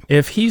amazing.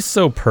 If he's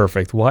so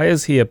perfect, why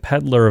is he a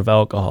peddler of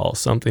alcohol,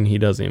 something he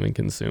doesn't even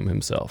consume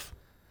himself?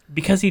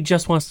 Because he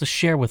just wants to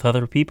share with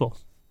other people.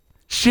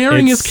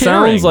 Sharing is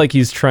caring. Sounds like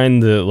he's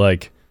trying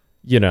to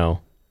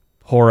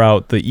pour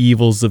out the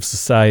evils of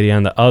society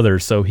on the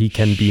others so he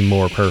can be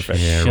more perfect.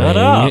 Shut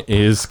up.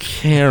 Is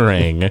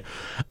caring.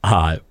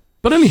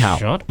 But anyhow.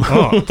 Shut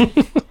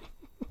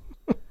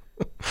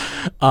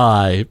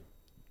up.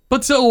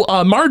 But so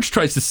Marge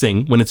tries to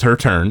sing when it's her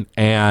turn,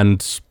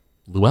 and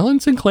Llewellyn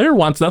Sinclair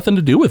wants nothing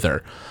to do with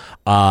her.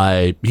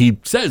 He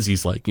says,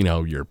 he's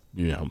you're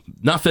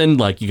nothing,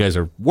 you guys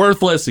are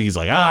worthless. He's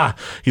like,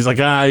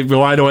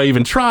 why do I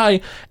even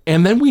try?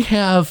 And then we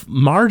have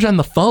Marge on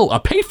the phone, a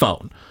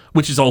payphone,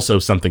 which is also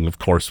something, of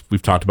course,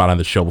 we've talked about on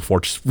the show before,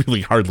 just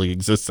really hardly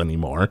exists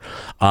anymore.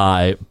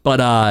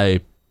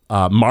 But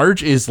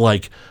Marge is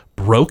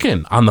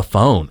broken on the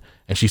phone,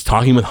 and she's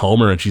talking with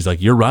Homer, and she's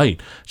like, you're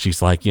right.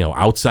 She's like,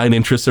 outside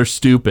interests are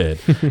stupid.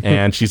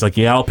 And she's like,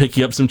 yeah, I'll pick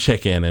you up some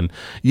chicken, and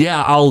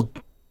yeah, I'll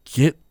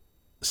get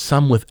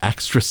some with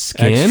extra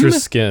skin. Extra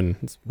skin.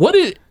 What?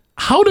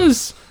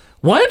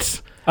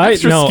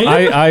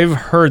 I've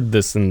heard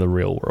this in the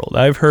real world.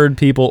 I've heard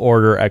people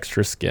order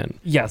extra skin.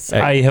 Yes,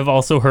 I have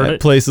also heard at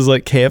it. Places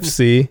like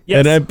KFC.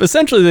 Yes. And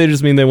essentially they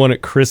just mean they want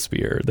it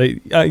crispier.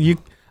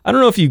 I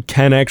don't know if you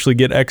can actually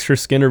get extra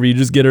skin or if you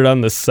just get it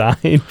on the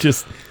side,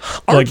 just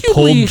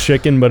pulled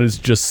chicken, but it's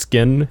just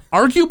skin.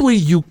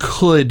 Arguably, you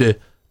could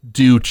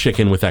do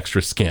chicken with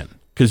extra skin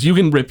because you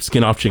can rip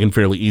skin off chicken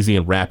fairly easy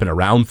and wrap it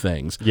around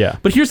things. Yeah.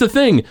 But here's the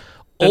thing.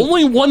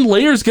 Only one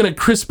layer is going to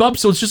crisp up,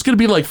 so it's just going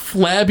to be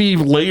flabby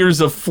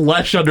layers of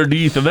flesh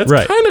underneath, and that's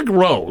kind of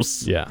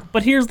gross. Yeah.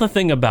 But here's the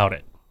thing about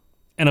it,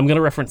 and I'm going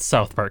to reference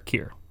South Park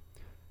here.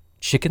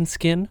 Chicken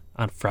skin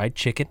on fried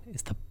chicken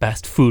is the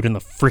best food in the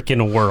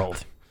freaking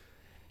world.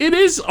 It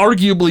is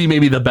arguably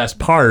maybe the best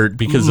part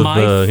because of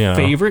my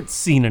favorite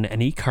scene in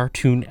any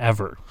cartoon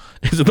ever.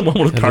 Is it the one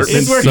where Cartman?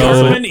 It's where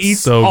Cartman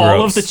eats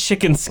all of the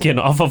chicken skin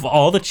off of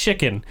all the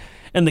chicken,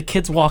 and the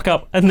kids walk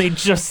up and they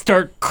just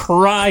start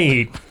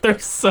crying. They're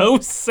so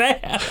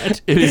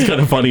sad. It is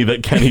kind of funny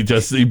that Kenny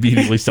just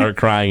immediately start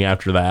crying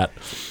after that.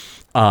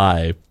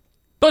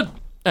 But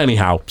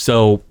anyhow,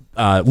 so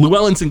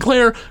Llewellyn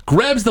Sinclair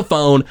grabs the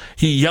phone.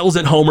 He yells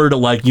at Homer to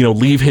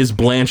leave his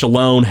Blanche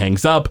alone,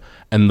 hangs up,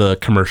 and the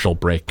commercial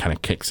break kind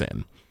of kicks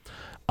in.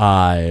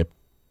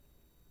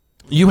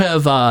 You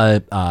have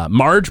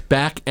Marge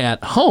back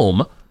at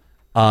home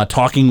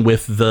talking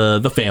with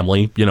the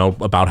family,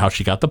 about how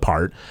she got the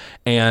part.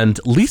 And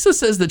Lisa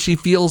says that she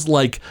feels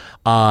like,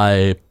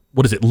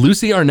 what is it,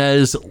 Lucy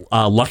Arnaz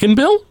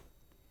Luckinbill?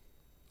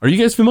 Are you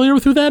guys familiar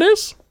with who that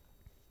is?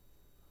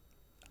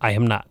 I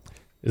am not.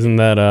 Isn't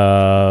that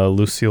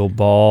Lucille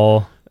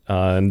Ball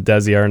and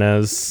Desi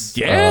Arnaz?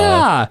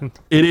 Yeah,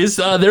 it is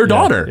their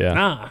daughter.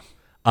 Yeah.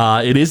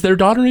 It is their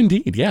daughter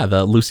indeed. Yeah,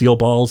 the Lucille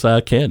Ball's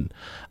kin.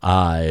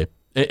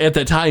 At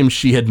that time,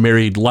 she had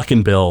married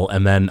Luckinbill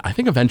and then I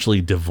think eventually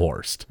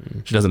divorced.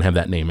 She doesn't have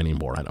that name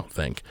anymore, I don't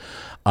think.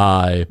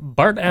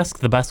 Bart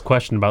asked the best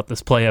question about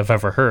this play I've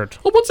ever heard.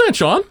 Oh, what's that,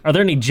 Sean? Are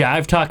there any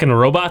jive-talking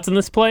robots in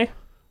this play?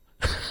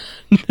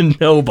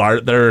 No,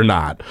 Bart, there are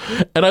not.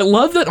 And I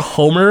love that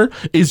Homer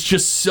is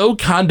just so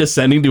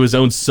condescending to his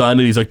own son,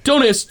 and he's like,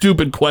 don't ask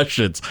stupid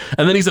questions.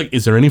 And then he's like,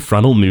 is there any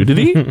frontal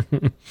nudity?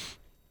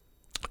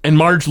 And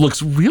Marge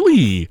looks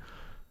really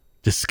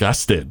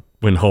disgusted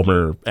when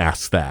Homer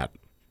asks that.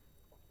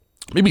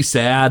 Maybe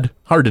sad,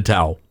 hard to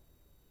tell.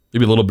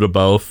 Maybe a little bit of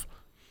both.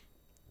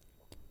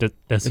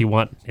 Does he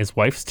want his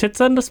wife's tits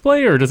on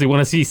display, or does he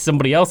want to see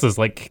somebody else's?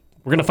 Like,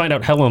 we're going to find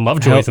out Helen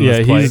Lovejoy's in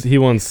this play. He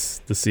wants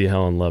to see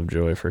Helen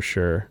Lovejoy for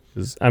sure.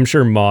 'Cause I'm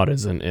sure Maude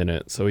isn't in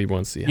it, so he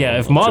wants to see Helen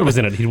if Lovejoy. Maude was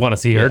in it, he'd want to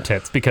see her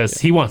tits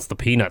because he wants the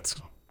peanuts.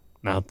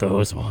 Not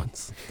those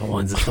ones. The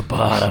ones at the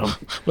bottom.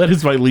 That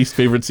is my least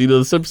favorite scene of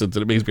The Simpsons,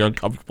 and it makes me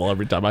uncomfortable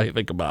every time I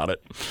think about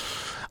it.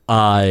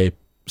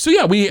 So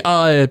yeah,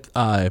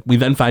 we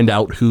then find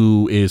out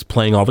who is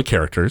playing all the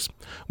characters.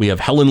 We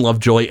have Helen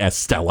Lovejoy as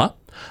Stella,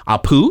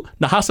 Apu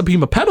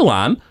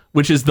Nahasapeemapetalon,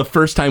 which is the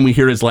first time we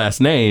hear his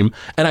last name,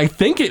 and I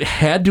think it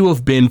had to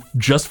have been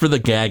just for the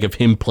gag of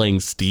him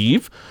playing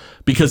Steve,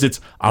 because it's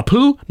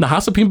Apu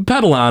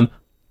Nahasapeemapetalon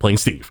playing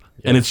Steve,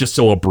 and it's just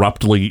so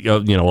abruptly,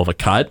 of a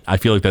cut. I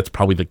feel like that's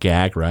probably the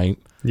gag, right?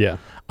 Yeah.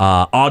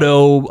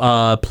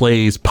 Otto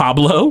plays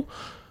Pablo.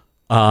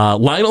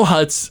 Lionel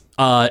Hutz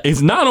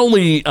is not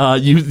only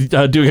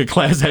doing a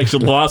class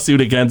action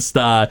lawsuit against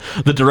the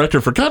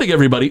director for cutting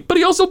everybody, but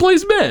he also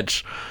plays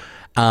Mitch.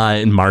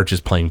 And Marge is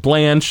playing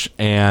Blanche,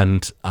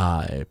 and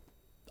I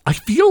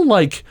feel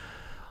like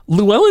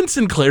Llewellyn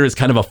Sinclair is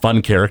kind of a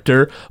fun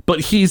character,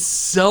 but he's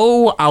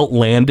so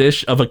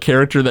outlandish of a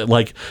character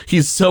that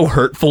he's so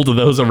hurtful to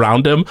those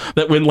around him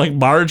that when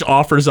Marge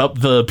offers up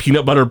the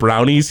peanut butter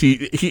brownies,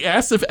 he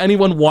asks if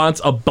anyone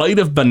wants a bite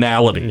of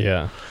banality.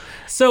 Yeah.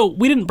 So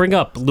we didn't bring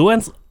up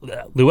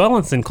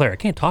Llewellyn Sinclair. I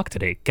can't talk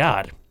today.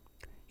 God.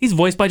 He's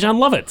voiced by John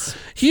Lovitz.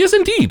 He is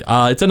indeed.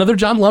 It's another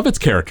John Lovitz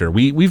character.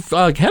 We've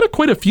had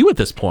quite a few at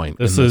this point.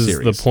 This in the is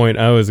series. the point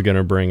I was going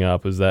to bring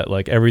up, is that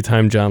every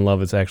time John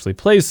Lovitz actually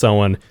plays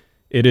someone,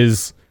 it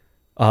is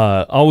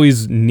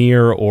always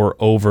near or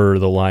over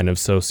the line of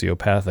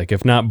sociopathic,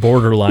 if not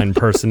borderline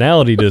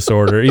personality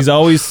disorder. He's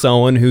always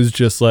someone who's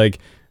just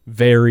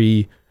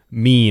very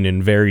mean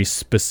in very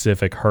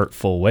specific,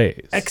 hurtful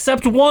ways.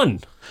 Except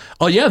one.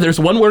 Oh, yeah, there's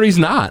one where he's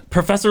not.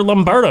 Professor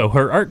Lombardo,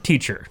 her art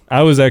teacher.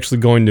 I was actually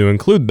going to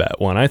include that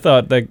one. I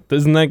thought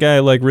isn't that guy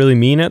really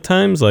mean at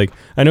times? I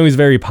know he's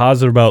very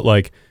positive about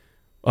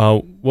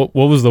what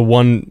was the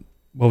one,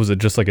 what was it,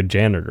 just a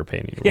janitor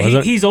painting?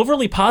 Yeah, he's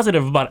overly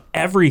positive about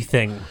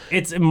everything.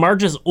 It's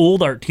Marge's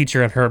old art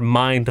teacher in her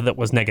mind that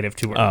was negative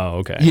to her. Oh,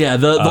 okay. Yeah,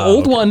 the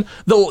old one,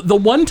 the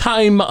one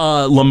time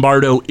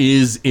Lombardo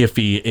is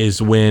iffy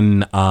is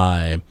when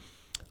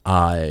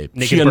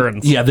Naked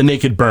Burns. Yeah, the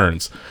Naked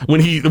Burns.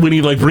 When he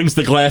brings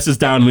the glasses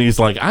down and he's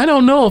like, I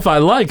don't know if I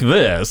like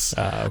this.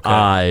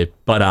 Okay.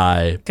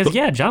 Because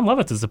John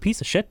Lovitz is a piece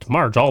of shit to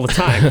Marge all the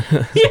time.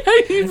 Yeah,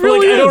 he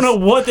really is. I don't know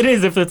what it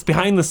is, if it's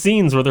behind the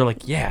scenes where they're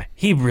like, yeah,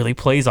 he really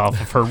plays off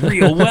of her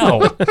real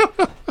well.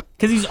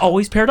 Because he's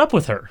always paired up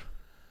with her.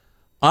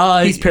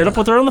 He's paired up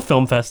with her on the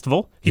film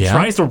festival. He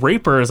tries to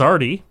rape her as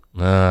Artie.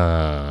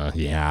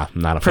 Yeah,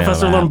 not a fan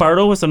Professor of that.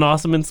 Lombardo was an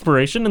awesome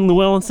inspiration, and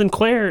Llewellyn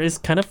Sinclair is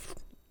kind of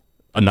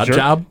a nut jerk.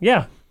 job.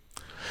 Yeah.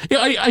 Yeah,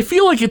 I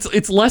feel like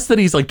it's less that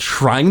he's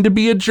trying to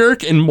be a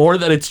jerk, and more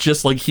that it's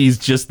just he's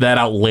just that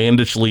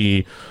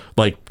outlandishly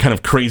kind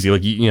of crazy.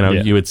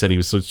 You had said he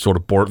was sort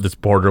of this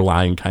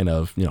borderline kind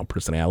of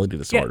personality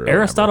disorder. Yeah,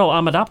 Aristotle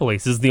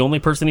Amadopoulos is the only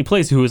person he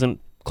plays who isn't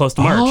close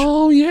to Marge.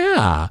 Oh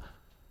yeah.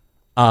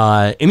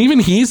 And even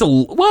he's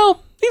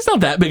he's not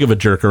that big of a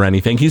jerk or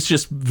anything. He's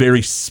just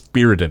very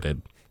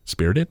spirited.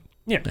 Spirited?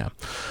 Yeah.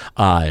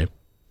 Yeah.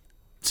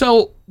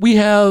 So we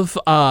have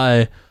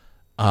they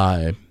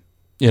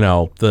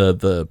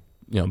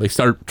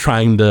start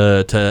trying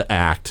to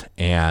act,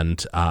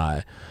 and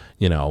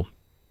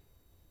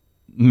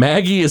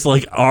Maggie is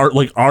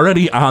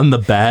already on the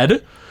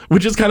bed,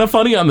 which is kind of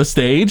funny on the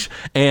stage,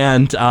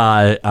 and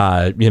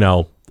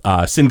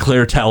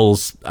Sinclair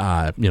tells,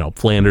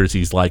 Flanders,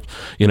 he's like,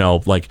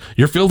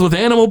 you're filled with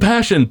animal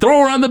passion.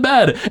 Throw her on the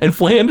bed. And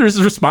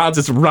Flanders' response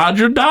is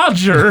Roger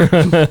Dodger.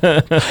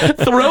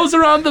 Throws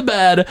her on the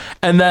bed.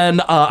 And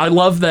then I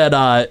love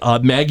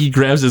that Maggie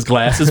grabs his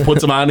glasses,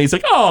 puts them on, and he's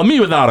like, oh, me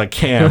without a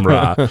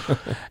camera.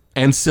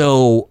 And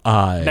so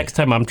Next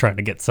time I'm trying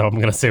to get some, I'm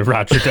going to say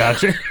Roger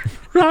Dodger.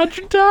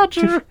 Roger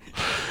Dodger.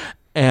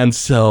 And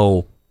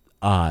so,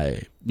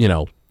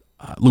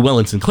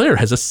 Llewellyn Sinclair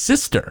has a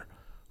sister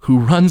who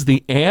runs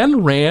the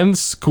Ayn Rand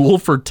School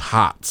for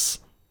Tots.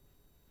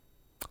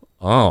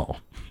 Oh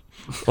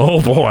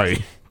boy.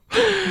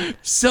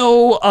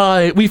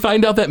 So we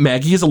find out that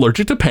Maggie is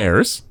allergic to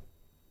pears.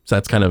 So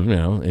that's kind of,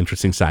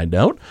 interesting side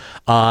note.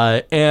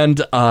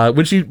 And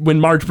when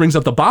Marge brings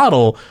up the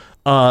bottle,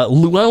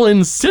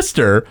 Llewellyn's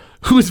sister,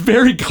 who is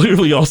very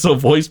clearly also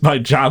voiced by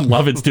John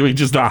Lovitz, doing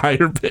just a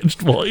higher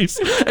pitched voice.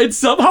 And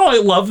somehow I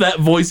love that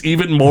voice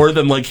even more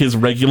than like his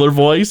regular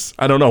voice.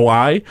 I don't know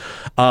why.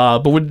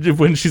 But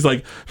when she's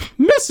like,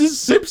 Mrs.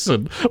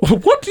 Simpson,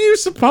 what do you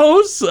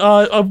suppose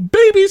a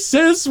baby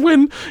says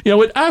when,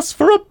 it asks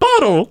for a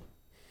bottle?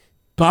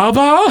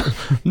 Baba?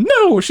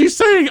 No, she's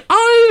saying,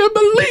 I am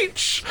a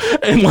leech.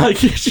 And like,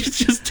 she's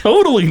just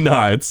totally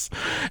nuts.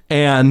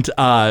 And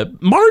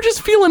Marge is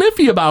feeling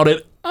iffy about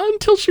it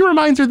until she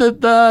reminds her that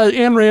the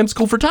Ayn Rand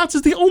School for Tots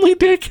is the only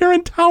daycare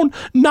in town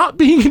not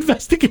being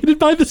investigated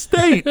by the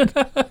state.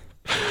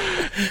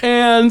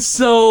 And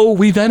so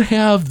we then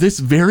have this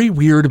very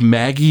weird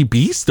Maggie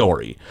B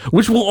story,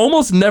 which will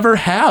almost never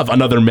have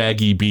another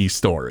Maggie B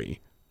story,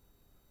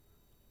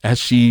 as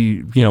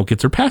she,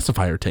 gets her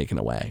pacifier taken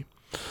away.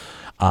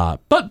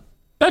 But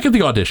back at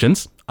the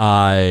auditions,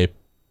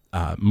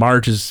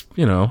 Marge is,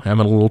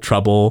 having a little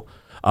trouble.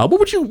 What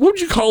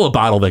would you call a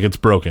bottle that gets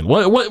broken?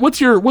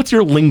 What's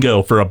your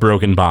lingo for a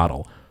broken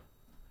bottle?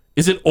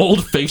 Is it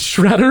old face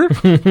shredder?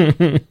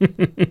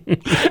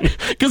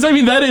 Because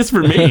that is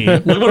for me.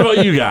 What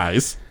about you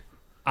guys?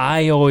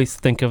 I always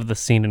think of the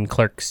scene in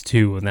Clerks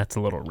 2, and that's a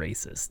little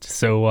racist.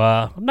 So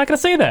I'm not gonna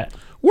say that.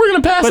 We're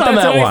gonna pass but on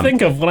that's that what one. I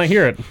think of when I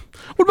hear it.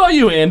 What about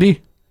you,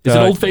 Andy? Is it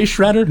old face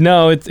shredder?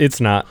 No, it's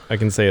not. I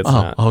can say it's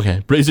not.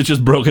 Okay. Is it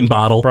just broken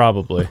bottle?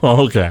 Probably.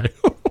 Oh, okay.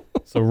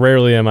 So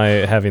rarely am I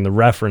having to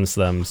reference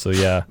them. So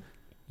yeah.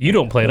 You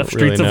don't play enough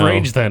really Streets of know.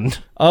 Rage then.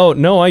 Oh,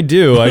 no, I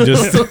do. I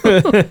just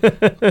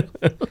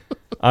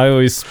I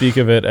always speak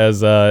of it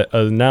as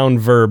a noun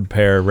verb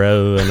pair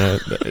rather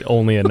than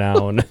only a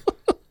noun.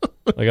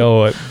 Like,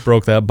 oh, I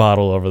broke that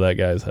bottle over that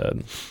guy's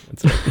head.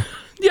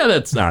 Yeah,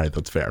 that's all right.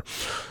 That's fair.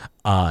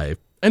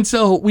 And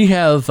so we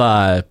have,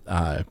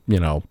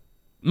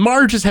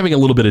 Marge is having a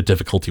little bit of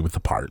difficulty with the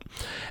part.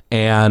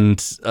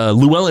 And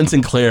Llewellyn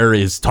Sinclair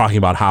is talking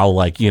about how,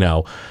 like,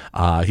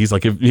 he's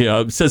like,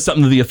 says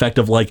something to the effect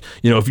of, like,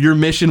 if your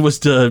mission was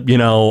to,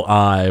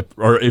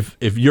 or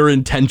if your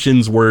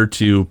intentions were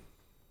to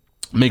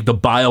make the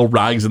bile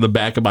rise in the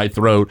back of my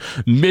throat,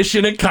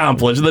 mission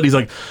accomplished. And then he's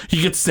like,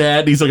 he gets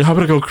sad. And he's like, I'm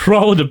going to go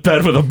crawl into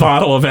bed with a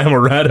bottle of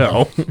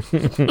amaretto.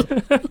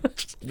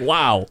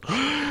 Wow.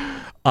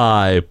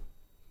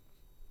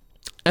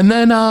 And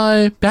then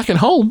back at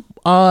home,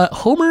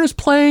 Homer is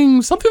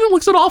playing something that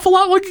looks an awful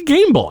lot like a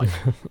Game Boy.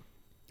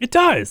 It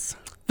does.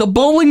 The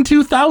Bowling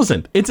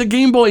 2000. It's a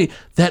Game Boy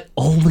that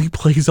only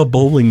plays a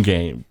bowling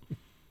game.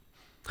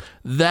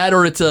 That,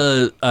 or it's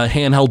a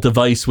handheld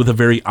device with a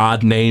very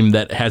odd name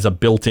that has a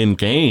built-in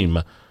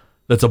game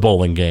that's a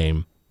bowling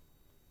game.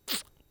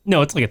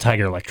 No, it's like a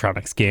Tiger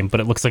Electronics game, but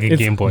it looks like a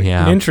Game Boy.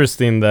 Yeah.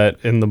 Interesting that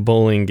in the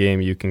bowling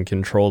game you can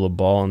control the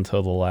ball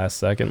until the last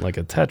second, like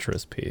a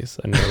Tetris piece.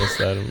 I noticed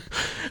that.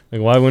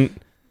 Like, why wouldn't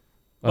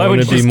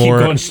it be more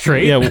keep going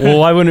straight? Yeah, well,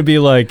 why wouldn't it be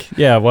like,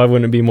 why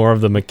wouldn't it be more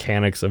of the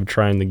mechanics of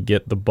trying to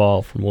get the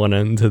ball from one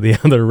end to the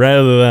other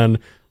rather than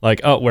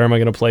like, oh, where am I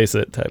going to place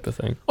it type of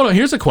thing? Oh no,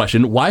 here's a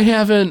question. Why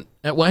hasn't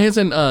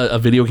a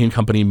video game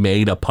company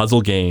made a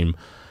puzzle game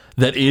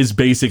that is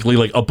basically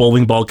like a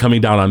bowling ball coming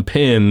down on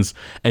pins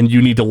and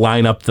you need to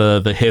line up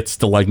the hits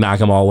to like knock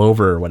them all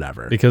over or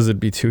whatever? Because it'd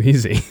be too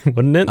easy,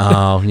 wouldn't it?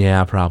 Oh,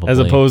 yeah, probably. As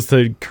opposed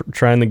to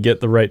trying to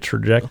get the right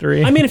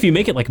trajectory. I mean, if you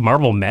make it like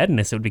Marble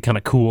Madness, it would be kind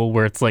of cool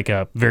where it's like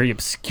a very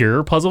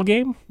obscure puzzle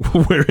game.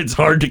 Where it's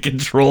hard to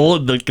control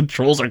and the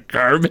controls are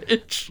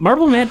garbage.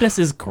 Marble Madness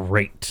is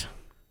great.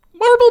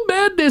 Marble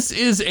Madness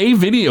is a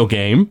video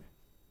game.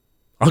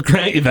 I'll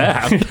grant you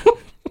that.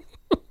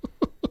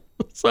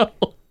 So...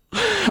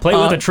 Play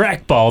with a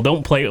trackball.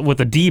 Don't play it with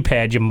a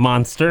D-pad, you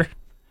monster.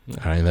 All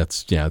right,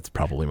 that's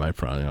probably my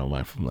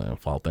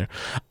fault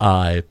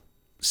there.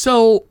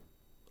 So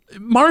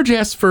Marge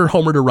asks for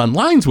Homer to run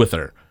lines with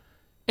her,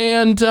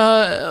 and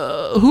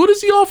who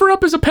does he offer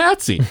up as a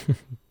patsy?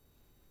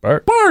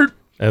 Bart. Bart,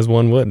 as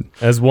one would,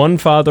 as one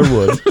father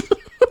would.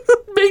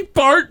 Make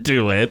Bart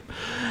do it.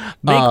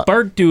 Make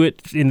Bart do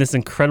it in this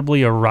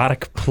incredibly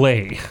erotic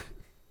play.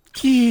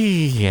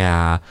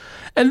 Yeah.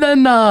 And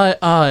then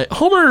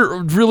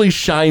Homer really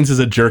shines as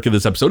a jerk in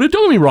this episode. And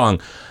don't get me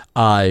wrong,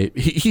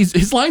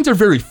 his lines are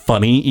very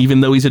funny,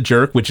 even though he's a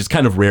jerk, which is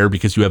kind of rare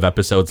because you have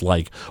episodes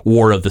like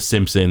War of the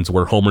Simpsons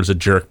where Homer's a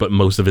jerk, but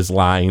most of his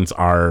lines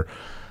are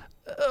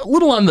a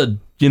little on the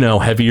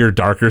heavier,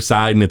 darker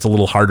side, and it's a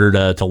little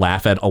harder to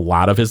laugh at a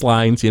lot of his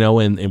lines,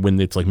 and when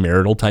it's like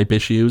marital type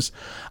issues.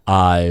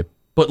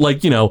 But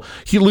like,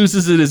 he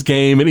loses at his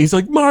game and he's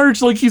like,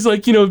 Marge, like, he's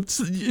like,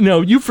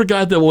 you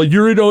forgot that, well,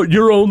 you're in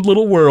your own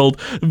little world.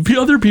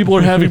 Other people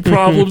are having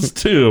problems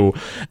too.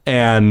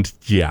 And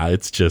yeah,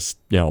 it's just,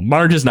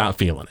 Marge is not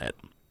feeling it.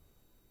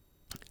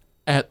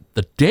 At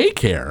the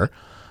daycare,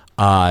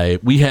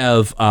 we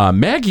have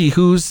Maggie,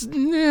 who's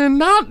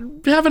not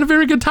having a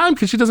very good time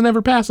because she doesn't have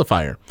her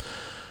pacifier.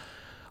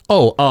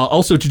 Oh,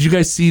 also, did you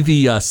guys see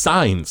the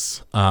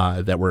signs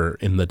that were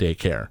in the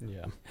daycare?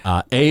 Yeah.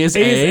 A is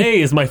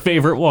A is my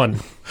favorite one.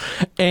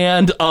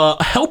 And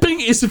helping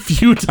is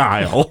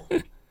futile.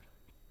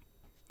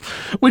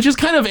 Which is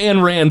kind of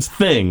Ayn Rand's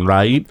thing,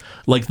 right?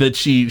 Like that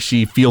she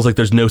feels like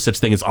there's no such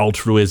thing as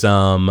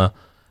altruism.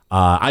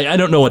 I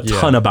don't know a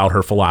ton about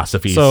her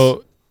philosophies.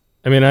 So,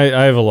 I mean,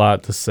 I have a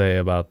lot to say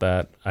about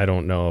that. I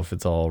don't know if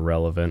it's all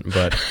relevant,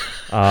 but...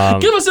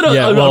 give us an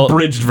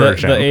abridged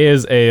version. The A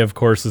is A, of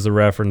course, is a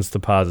reference to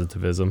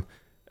positivism.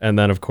 And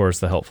then, of course,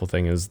 the helpful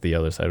thing is the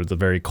other side. It's a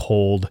very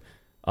cold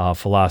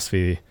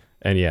philosophy.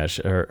 And yeah,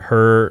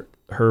 her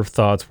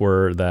thoughts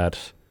were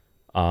that,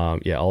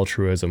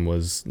 altruism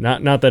was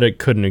not that it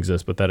couldn't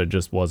exist, but that it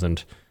just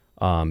wasn't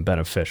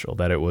beneficial,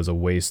 that it was a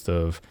waste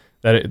of...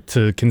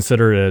 to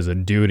consider it as a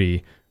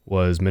duty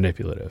was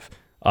manipulative.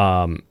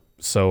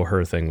 So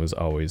her thing was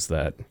always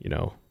that,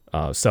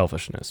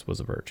 selfishness was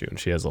a virtue, and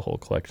she has a whole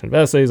collection of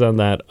essays on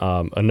that.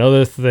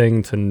 Another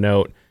thing to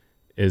note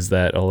is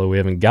that, although we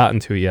haven't gotten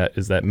to it yet,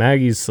 is that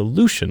Maggie's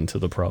solution to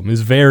the problem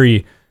is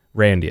very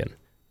Randian.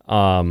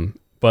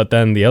 But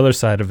then the other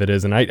side of it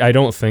is, and I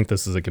don't think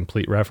this is a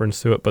complete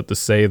reference to it, but to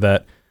say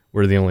that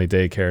we're the only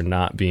daycare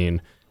not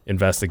being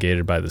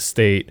investigated by the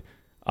state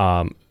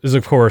is,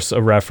 of course,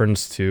 a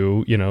reference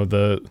to,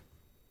 the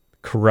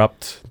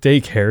corrupt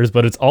daycares,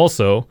 but it's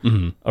also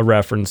a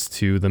reference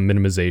to the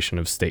minimization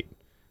of state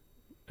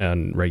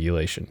and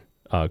regulation,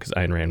 because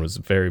Ayn Rand was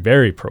very,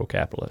 very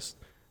pro-capitalist.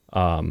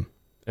 And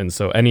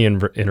so any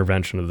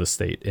intervention of the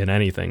state in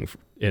anything,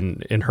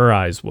 in her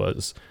eyes,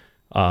 was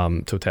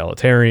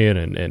totalitarian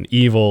and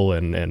evil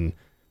and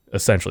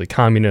essentially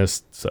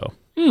communist. So,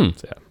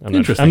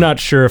 I'm not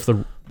sure if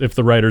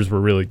the writers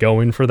were really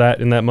going for that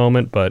in that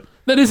moment, but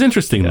that is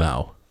interesting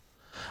though.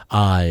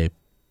 And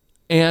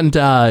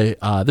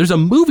there's a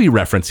movie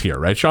reference here,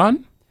 right,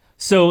 Sean?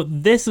 So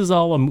this is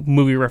all a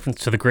movie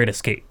reference to The Great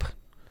Escape.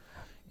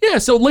 Yeah,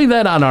 so lay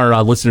that on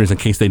our listeners in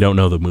case they don't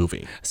know the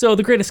movie. So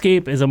The Great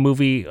Escape is a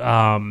movie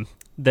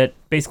that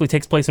basically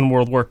takes place in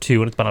World War II,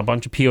 and it's about a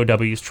bunch of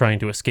POWs trying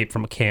to escape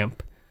from a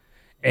camp.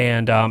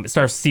 And it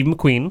stars Steve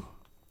McQueen,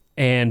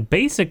 and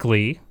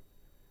basically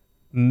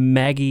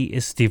Maggie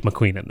is Steve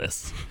McQueen in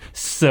this.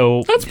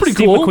 So that's pretty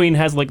Steve cool. McQueen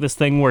has like this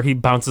thing where he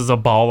bounces a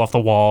ball off the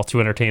wall to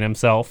entertain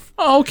himself.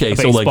 Oh, okay. A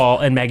baseball,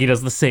 and Maggie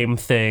does the same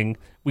thing.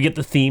 We get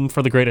the theme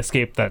for The Great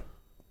Escape, that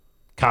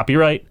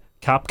copyright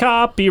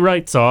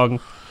song.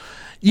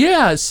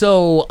 Yeah,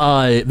 so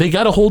they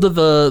got a hold of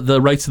the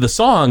rights to the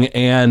song,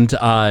 and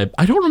I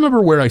don't remember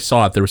where I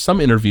saw it. There was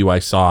some interview I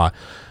saw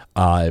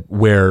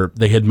where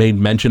they had made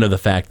mention of the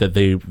fact that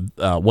they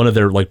one of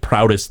their like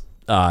proudest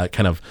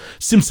kind of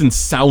Simpsons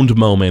sound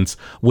moments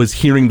was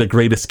hearing the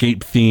Great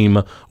Escape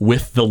theme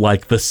with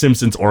the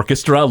Simpsons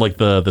orchestra, like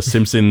the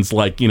Simpsons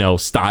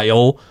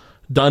style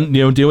done,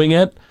 doing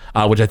it,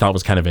 which I thought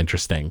was kind of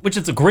interesting. Which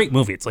it's a great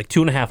movie. It's like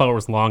 2.5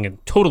 hours long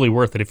and totally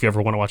worth it if you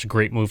ever want to watch a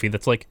great movie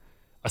that's like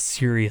a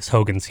serious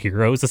Hogan's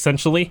Heroes,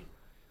 essentially.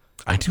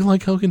 I do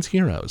like Hogan's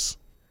Heroes.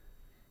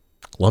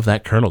 Love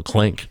that Colonel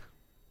Klink.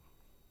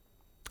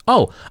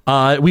 Oh,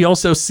 we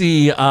also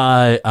see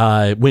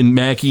when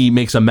Maggie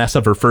makes a mess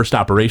of her first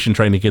operation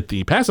trying to get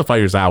the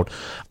pacifiers out,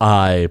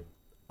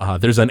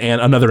 there's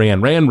another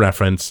Ayn Rand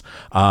reference.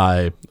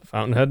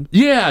 Fountainhead?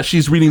 Yeah,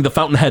 she's reading the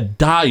Fountainhead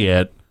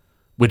Diet,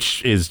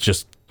 which is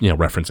just,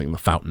 referencing the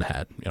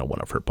Fountainhead, one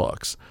of her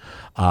books.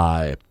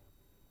 But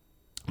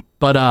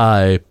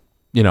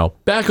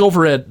back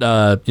over at,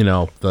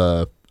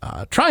 the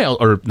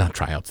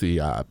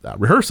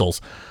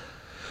rehearsals,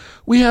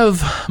 we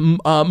have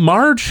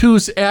Marge,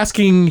 who's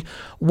asking,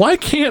 why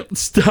can't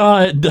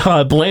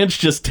Blanche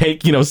just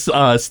take,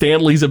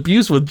 Stanley's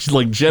abuse with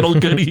like gentle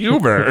good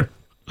humor?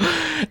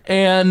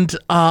 And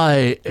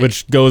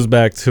which goes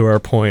back to our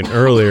point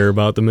earlier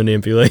about the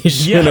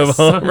manipulation of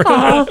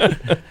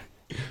Homer.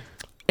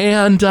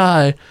 And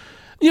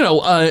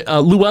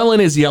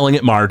Llewellyn is yelling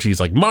at Marge. He's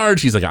like,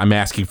 I'm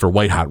asking for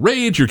white hot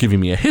rage. You're giving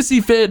me a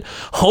hissy fit.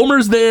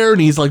 Homer's there, and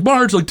he's like,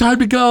 Marge, time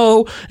to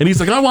go. And he's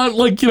like, I want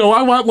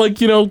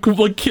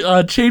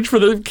change for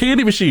the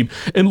candy machine.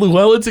 And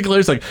Llewellyn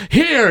declares like,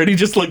 here, and he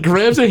just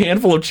grabs a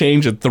handful of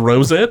change and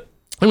throws it.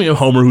 And we have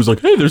Homer who's like,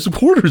 hey, there's some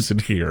quarters in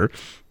here.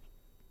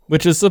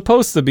 Which is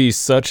supposed to be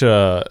such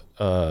a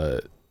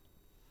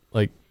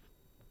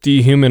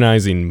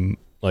dehumanizing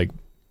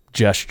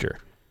gesture.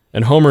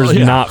 And Homer's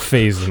not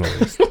phased in the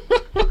least.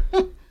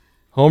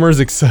 Homer's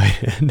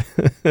excited.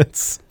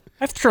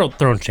 I've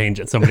thrown change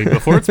at somebody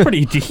before. It's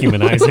pretty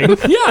dehumanizing.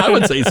 Yeah, I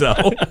would say so.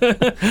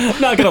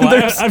 Not gonna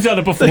lie, I've done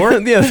it before.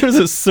 Yeah, there's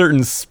a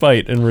certain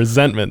spite and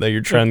resentment that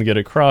you're trying to get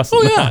across.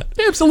 Oh yeah,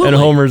 absolutely. And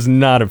Homer's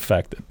not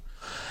affected.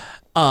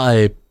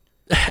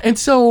 And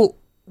so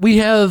we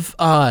have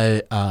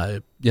Homer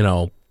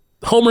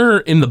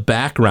in the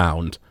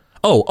background.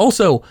 Oh,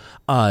 also,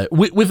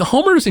 with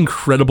Homer's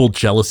incredible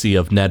jealousy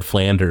of Ned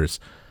Flanders,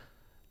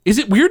 is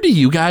it weird to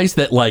you guys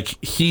that like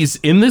he's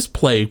in this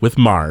play with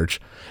Marge,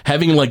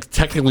 having like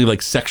technically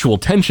like sexual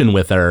tension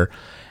with her,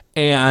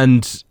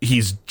 and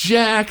he's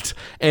jacked,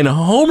 and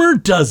Homer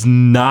does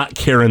not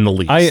care in the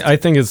least? I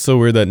think it's so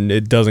weird that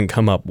it doesn't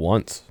come up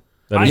once.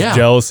 That his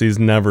jealousy is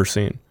never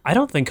seen. I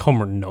don't think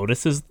Homer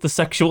notices the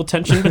sexual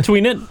tension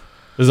between it.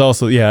 There's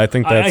also, I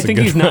think that's I think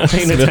he's not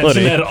paying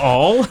attention at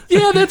all.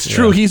 Yeah, that's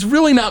true. Yeah. He's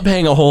really not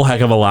paying a whole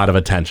heck of a lot of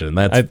attention.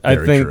 That's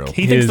very true.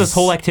 He thinks this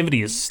whole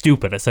activity is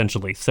stupid,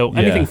 essentially. So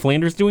anything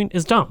Flanders doing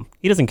is dumb.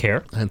 He doesn't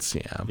care. That's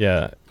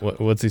Yeah.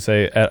 What's he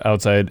say?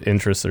 Outside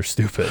interests are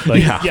stupid.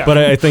 Like, But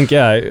I think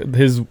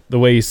the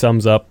way he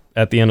sums up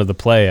at the end of the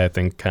play, I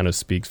think kind of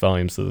speaks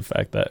volumes to the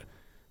fact that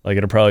like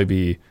it'll probably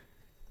be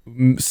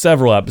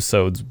several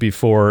episodes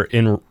before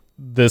in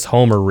this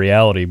Homer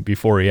reality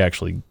before he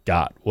actually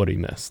got what he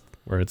missed.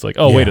 Where it's like,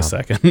 wait a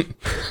second.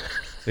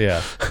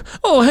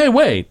 Oh, hey,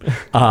 wait.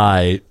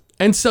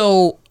 And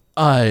so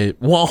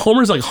while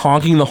Homer's like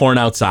honking the horn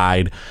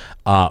outside,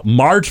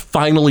 Marge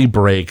finally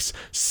breaks,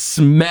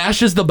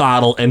 smashes the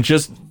bottle, and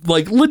just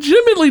like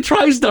legitimately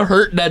tries to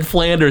hurt Ned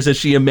Flanders as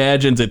she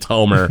imagines it's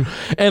Homer.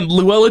 And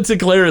Llewellyn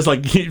Sinclair is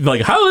like,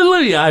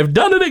 hallelujah, I've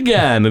done it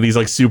again. And he's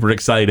like super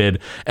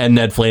excited. And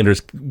Ned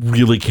Flanders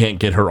really can't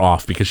get her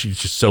off because she's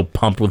just so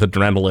pumped with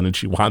adrenaline and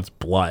she wants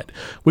blood,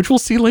 which we'll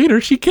see later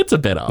she gets a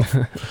bit of.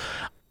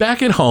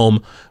 Back at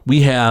home,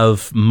 we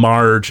have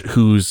Marge,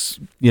 who's,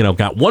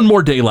 got one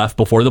more day left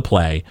before the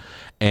play.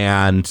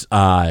 And,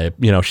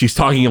 she's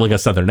talking in like a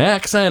Southern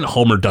accent.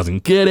 Homer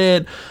doesn't get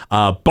it.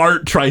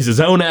 Bart tries his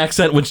own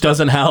accent, which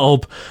doesn't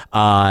help.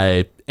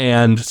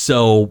 And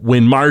so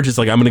when Marge is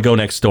like, I'm going to go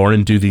next door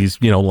and do these,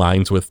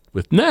 lines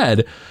with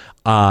Ned,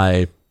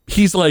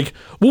 he's like,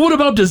 well, what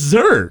about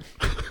dessert?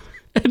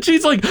 And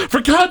she's like,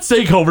 for God's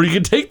sake, Homer, you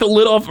can take the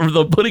lid off of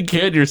the pudding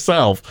can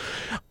yourself.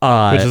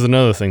 Which is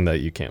another thing that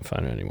you can't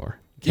find anymore.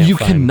 You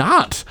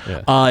cannot.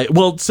 Yeah.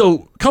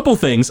 So a couple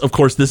things. Of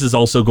course, this is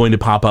also going to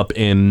pop up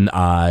in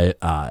what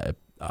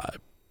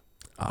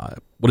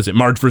is it?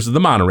 Marge versus the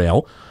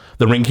Monorail.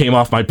 The ring came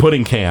off my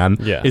pudding can.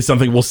 Yeah. Is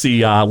something we'll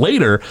see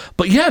later.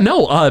 But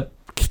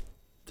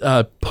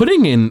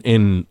pudding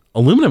in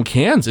aluminum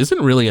cans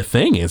isn't really a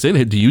thing, is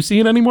it? Do you see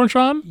it anymore,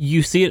 Sean?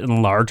 You see it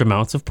in large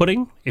amounts of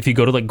pudding if you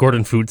go to like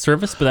Gordon Food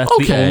Service, but that's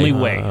the only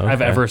way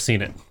I've ever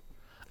seen it.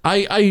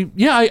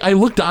 I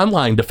looked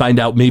online to find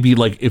out maybe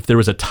like if there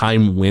was a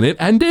time when it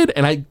ended,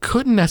 and I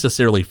couldn't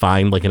necessarily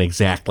find like an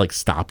exact like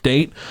stop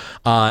date.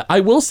 I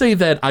will say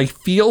that I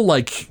feel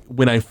like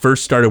when I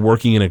first started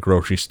working in a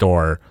grocery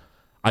store,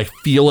 I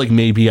feel like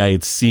maybe I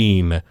had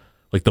seen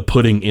like the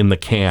pudding in the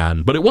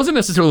can, but it wasn't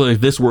necessarily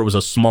like this where it was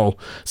a small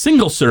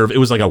single serve. It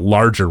was like a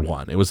larger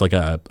one. It was like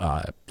a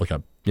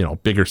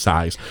bigger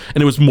size,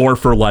 and it was more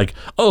for like,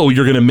 oh,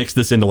 you're gonna mix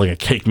this into like a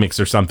cake mix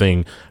or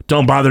something,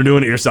 don't bother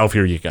doing it yourself,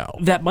 here you go.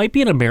 That might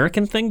be an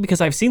American thing because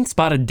I've seen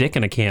Spotted Dick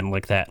in a can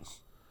like that.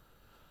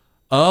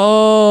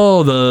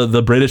 Oh,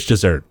 the British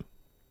dessert,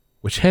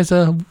 which has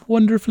a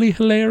wonderfully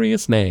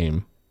hilarious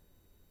name.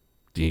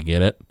 Do you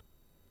get it?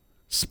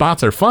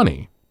 Spots are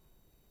funny.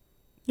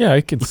 Yeah,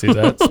 I can see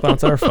that.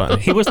 Spots are funny.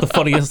 He was the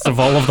funniest of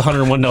all of the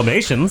 101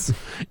 Dalmatians.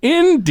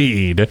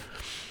 Indeed.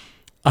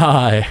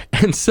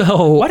 And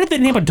so... Why did they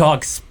name a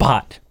dog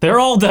Spot? They're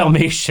all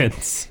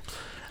Dalmatians.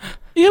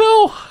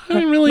 I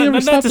didn't really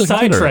ever stop to consider. Not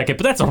to sidetrack it,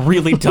 but that's a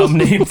really dumb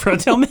name for a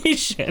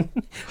Dalmatian.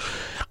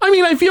 I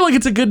mean, I feel like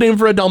it's a good name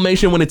for a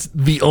Dalmatian when it's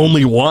the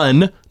only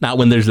one, not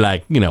when there's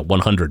like,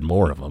 100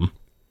 more of them.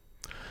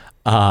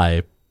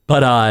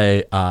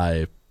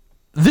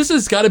 This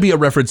has got to be a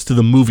reference to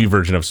the movie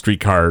version of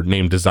Streetcar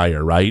Named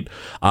Desire, right?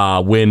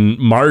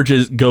 When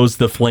Marge goes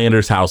to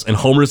Flanders' house and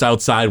Homer's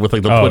outside with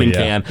like the pudding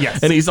can,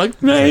 yes. And he's like,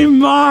 "Hey,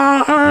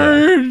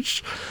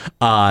 Marge,"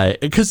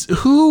 because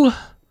who's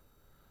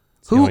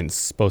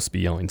supposed to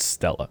be yelling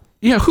Stella?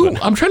 Yeah,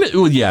 I'm trying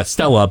to. Yeah,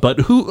 Stella, but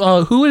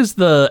who is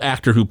the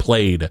actor who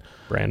played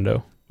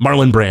Brando?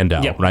 Marlon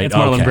Brando, yep, right? It's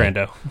Marlon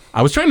Brando.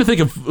 I was trying to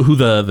think of who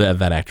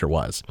that actor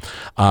was.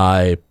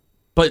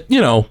 But,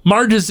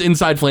 Marge is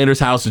inside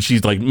Flanders' house and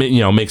she's like,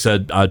 makes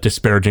a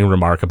disparaging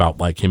remark about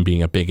like him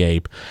being a big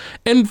ape.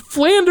 And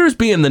Flanders,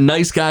 being the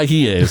nice guy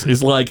he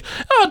is like,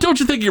 oh, don't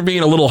you think you're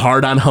being a little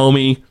hard on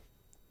Homie?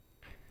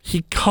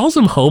 He calls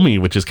him Homie,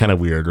 which is kind of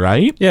weird,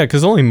 right? Yeah,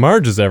 because only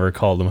Marge has ever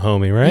called him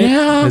Homie, right?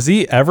 Yeah. Has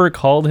he ever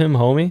called him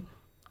Homie?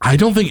 I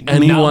don't think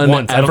anyone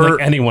ever. I don't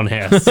think anyone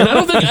has. And I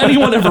don't think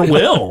anyone ever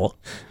will.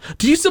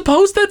 Do you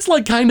suppose that's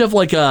like kind of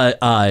like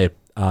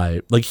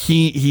like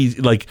he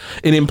like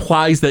it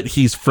implies that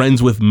he's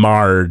friends with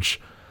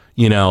Marge,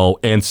 you know,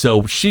 and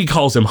so she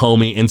calls him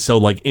homie. And so,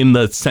 like, in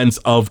the sense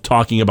of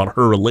talking about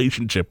her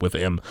relationship with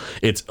him,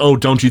 it's, oh,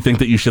 don't you think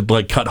that you should,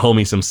 like, cut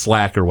homie some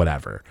slack or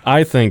whatever?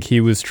 I think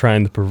he was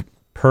trying to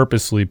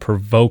purposely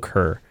provoke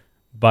her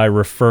by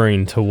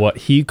referring to what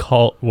she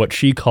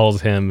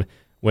calls him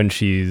when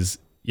she's,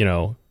 you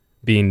know,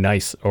 being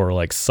nice or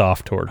like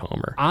soft toward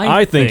Homer.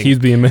 I think he's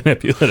being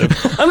manipulative.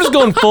 I'm just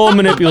going full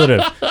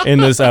manipulative in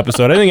this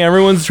episode. I think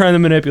everyone's trying to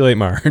manipulate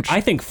Marge. I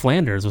think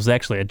Flanders was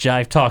actually a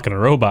jive talking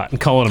robot and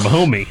calling him a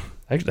homie.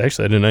 Actually,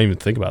 I didn't even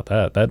think about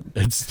that.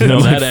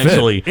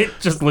 It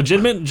just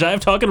legitimate jive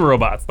talking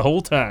robots the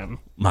whole time.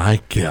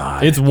 My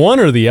God. It's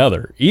one or the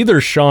other. Either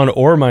Sean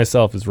or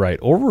myself is right,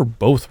 or we're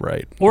both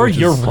right. Or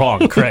you're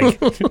wrong, Craig.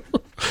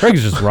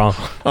 Craig's just wrong.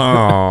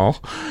 Oh.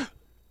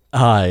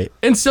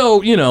 And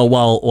so, you know,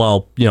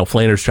 while you know,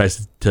 Flanders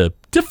tries to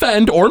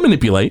defend or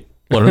manipulate,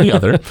 one or the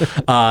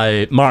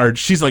other, Marge,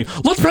 she's like,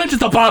 let's branch at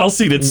the bottle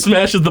seat. It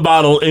smashes the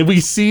bottle, and we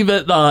see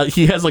that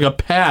he has like a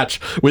patch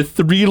with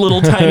 3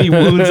 little tiny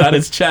wounds on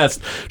his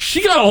chest.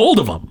 She got a hold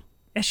of him.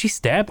 Yeah, she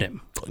stabbed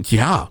him.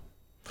 Yeah.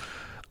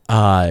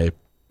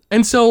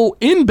 And so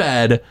in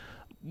bed,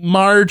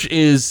 Marge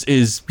is,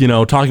 you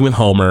know, talking with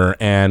Homer,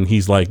 and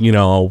he's like, you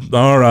know,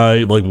 all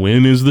right, like,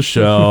 when is the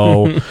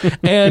show?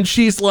 And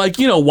she's like,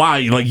 you know, why?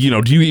 Like, you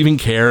know, do you even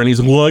care? And he's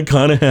like, well, I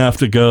kind of have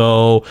to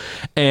go.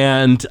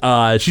 And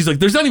she's like,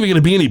 there's not even going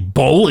to be any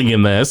bowling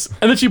in this.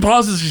 And then she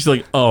pauses. She's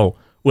like, oh,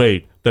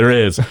 wait, there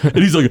is. And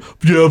he's like,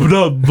 yeah, but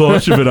not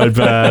much of it, I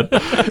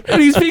bet.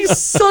 And he's being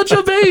such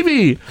a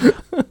baby.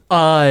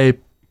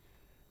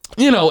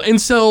 You know, and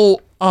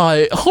so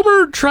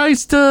Homer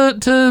tries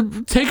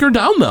to take her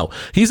down, though.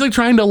 He's like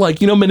trying to,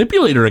 like, you know,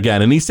 manipulate her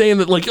again, and he's saying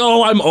that, like,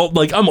 oh, I'm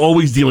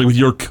always dealing with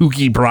your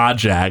kooky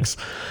projects.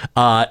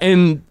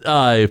 And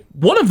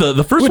one of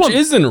the first one, which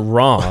isn't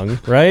wrong,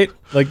 right?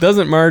 Like,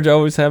 doesn't Marge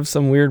always have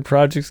some weird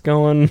projects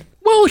going?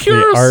 Well, here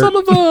are some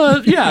of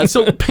the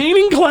so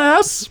painting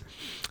class.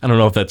 I don't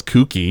know if that's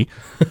kooky.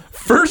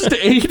 First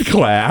aid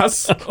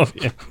class. Oh,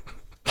 yeah.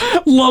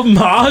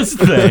 Lamaze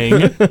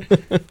thing.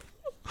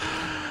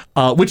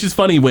 Which is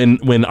funny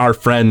when our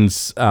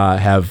friends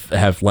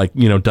have like,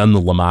 you know, done the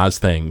Lamaze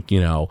thing,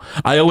 you know.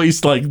 I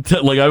always I'm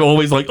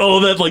always like, oh,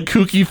 that like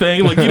kooky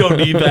thing, like, you don't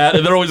need that,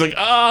 and they're always like,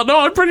 oh no,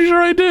 I'm pretty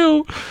sure I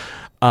do.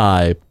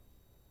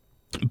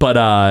 But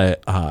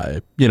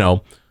you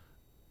know,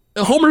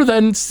 Homer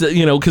then,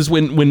 you know, because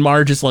when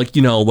Marge is like,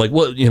 you know, like,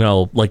 what, you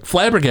know, like,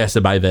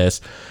 flabbergasted by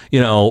this, you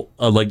know,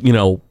 like, you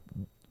know,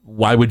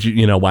 why would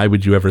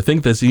you ever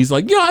think this? And he's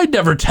like, yeah, I'd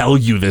never tell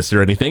you this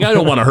or anything. I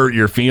don't want to hurt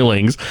your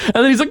feelings. And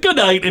then he's like, good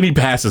night, and he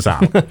passes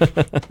out.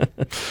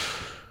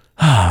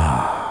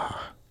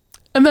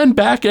 And then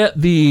back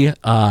at the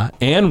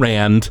Ayn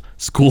Rand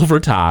School for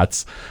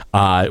Tots,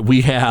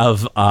 we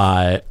have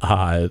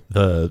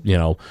the, you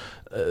know,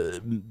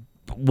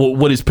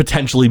 what is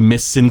potentially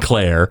Miss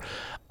Sinclair.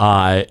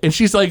 And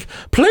she's like,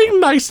 playing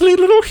nicely,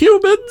 little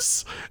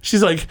humans.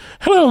 She's like,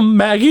 hello,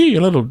 Maggie,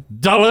 you little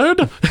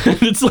dullard.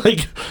 And it's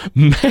like,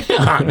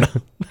 man,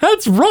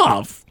 that's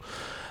rough.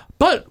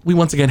 But we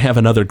once again have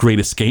another great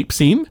escape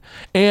scene.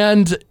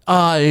 And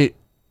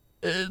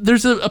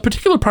there's a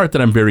particular part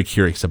that I'm very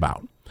curious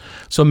about.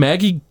 So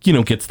Maggie, you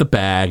know, gets the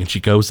bag and she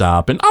goes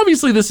up, and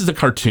obviously this is a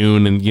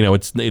cartoon, and you know,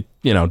 it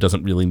you know,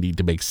 doesn't really need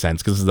to make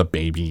sense because this is a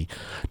baby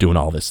doing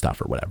all this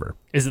stuff or whatever.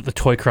 Is it the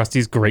Toy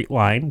Krusty's great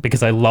line?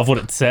 Because I love what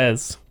it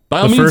says.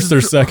 By the first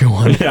or second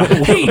one. Yeah.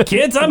 Hey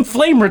kids, I'm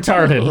flame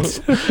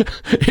retardant.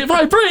 If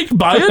I break,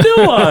 buy a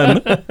new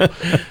one.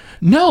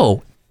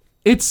 No,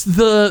 it's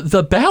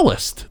the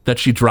ballast that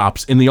she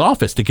drops in the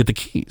office to get the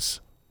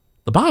keys,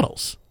 the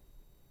bottles.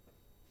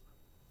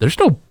 There's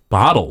no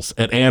bottles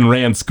at Ayn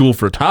Rand School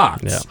for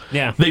Tots.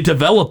 Yeah. They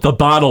developed the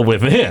bottle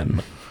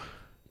within.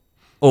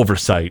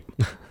 Oversight.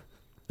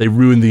 They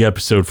ruined the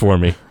episode for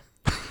me.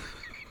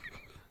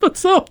 But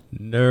so.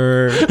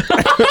 Nerd.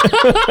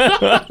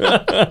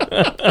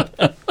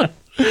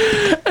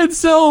 And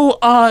so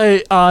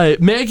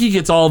Maggie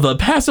gets all the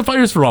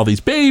pacifiers for all these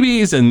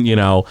babies, and you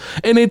know,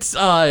 and it's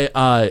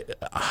I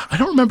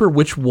don't remember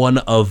which one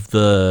of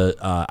the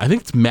I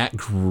think it's Matt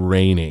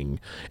Groening.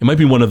 It might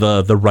be one of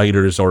the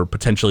writers or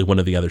potentially one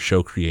of the other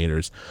show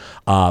creators,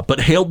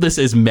 but hailed this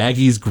as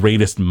Maggie's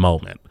greatest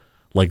moment,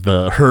 like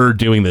her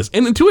doing this.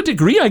 And to a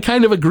degree, I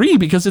kind of agree,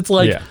 because it's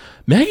like, yeah,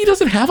 Maggie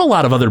doesn't have a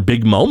lot of other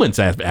big moments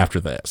after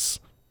this.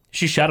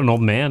 She shot an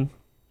old man.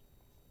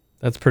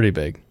 That's pretty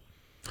big.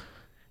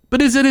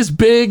 But is it as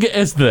big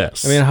as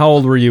this? I mean, how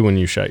old were you when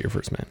you shot your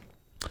first man?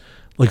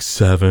 Like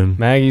 7.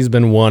 Maggie's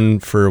been one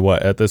for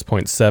what, at this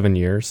point, 7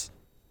 years?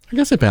 I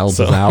guess it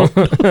balances out.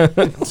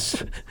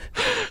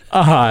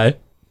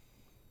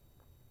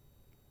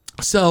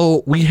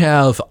 So we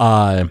have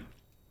Homer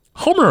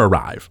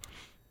arrive.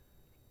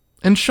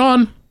 And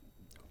Sean,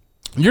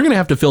 you're going to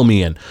have to fill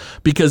me in,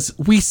 because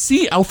we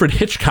see Alfred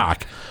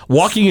Hitchcock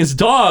walking his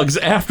dogs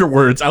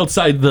afterwards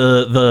outside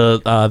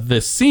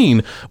this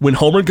scene when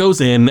Homer goes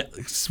in,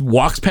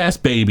 walks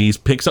past babies,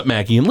 picks up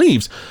Maggie, and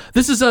leaves.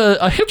 This is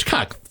a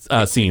Hitchcock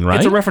scene, right?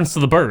 It's a reference to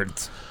the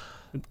birds.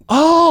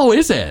 Oh,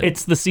 is it?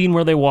 It's the scene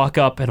where they walk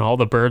up and all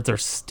the birds are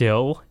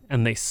still,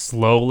 and they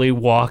slowly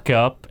walk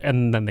up,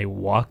 and then they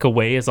walk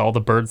away as all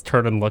the birds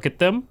turn and look at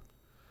them.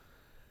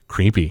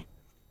 Creepy.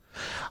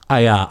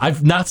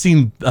 I've not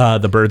seen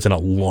the birds in a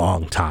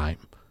long time.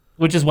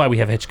 Which is why we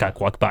have Hitchcock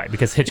walk by,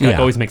 because Hitchcock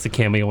always makes a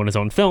cameo in his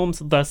own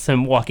films, thus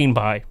him walking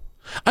by.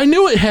 I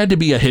knew it had to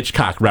be a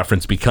Hitchcock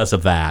reference because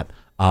of that,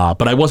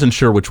 but I wasn't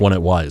sure which one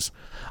it was.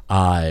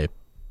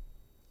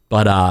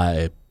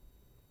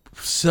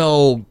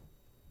 So,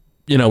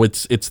 you know,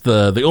 it's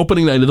the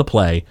opening night of the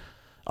play,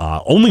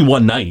 only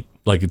one night.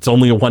 Like, it's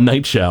only a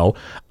one-night show.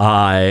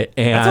 And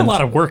that's a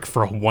lot of work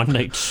for a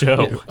one-night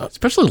show.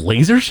 Especially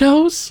laser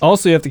shows.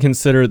 Also, you have to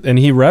consider, and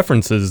he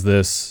references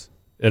this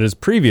at his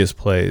previous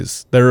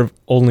plays, there have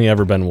only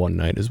ever been one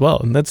night as well.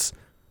 And that's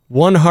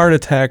one heart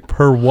attack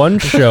per one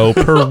show,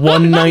 per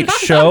one-night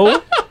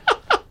show.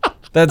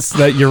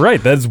 You're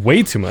right. That's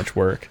way too much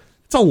work.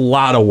 It's a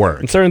lot of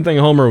work. I'm starting to think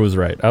Homer was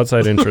right.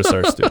 Outside interests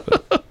are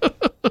stupid.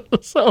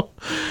 So,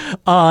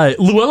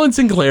 Llewellyn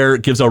Sinclair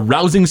gives a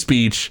rousing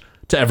speech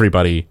to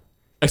everybody,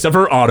 except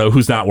for Otto,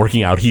 who's not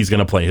working out. He's going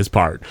to play his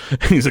part.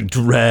 He's like,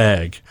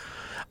 drag.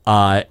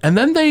 And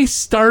then they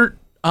start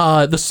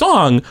the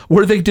song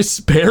where they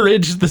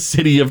disparage the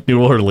city of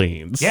New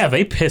Orleans. Yeah,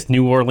 they pissed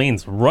New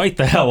Orleans right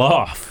the hell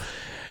off.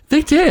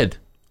 They did.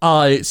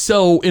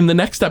 So in the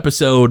next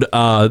episode,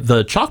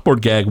 the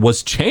chalkboard gag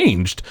was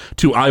changed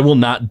to "I will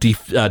not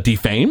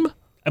defame."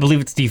 I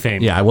believe it's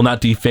defame. Yeah, I will not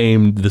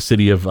defame the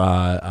city of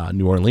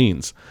New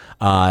Orleans.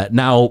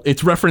 Now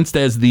it's referenced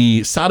as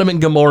the Sodom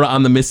and Gomorrah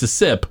on the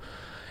Mississippi.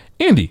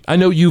 Andy, I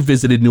know you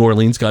visited New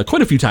Orleans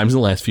quite a few times in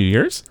the last few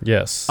years.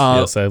 Yes,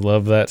 yes, I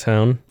love that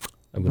town.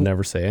 I would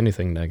never say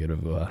anything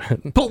negative about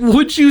it. But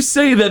would you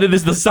say that it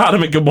is the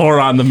Sodom and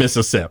Gomorrah on the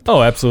Mississippi?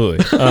 Oh,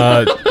 absolutely.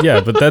 Yeah,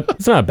 but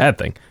that's not a bad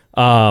thing.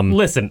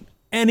 Listen,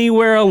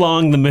 anywhere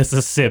along the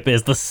Mississippi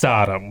is the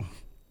Sodom.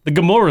 The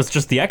Gomorrah is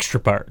just the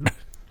extra part.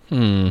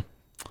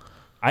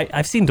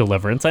 I've seen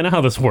Deliverance. I know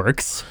how this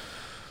works.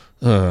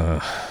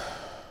 He's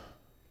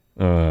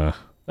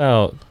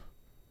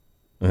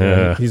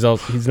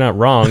not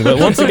wrong, but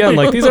once again,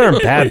 like, these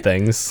aren't bad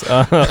things.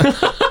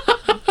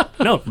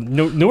 No,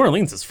 New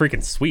Orleans is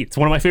freaking sweet. It's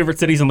one of my favorite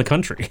cities in the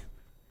country.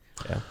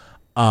 Yeah.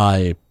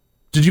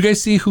 Did you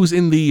guys see who's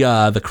in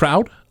the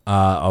crowd?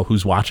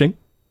 Who's watching?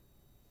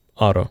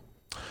 Otto.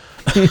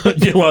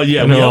 Yeah, well,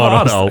 yeah, we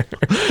have Otto.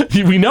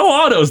 We know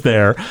Otto's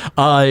there.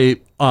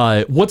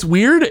 What's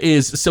weird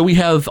is, so we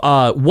have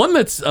one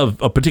that's of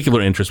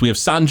particular interest. We have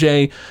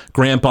Sanjay,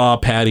 Grandpa,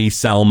 Patty,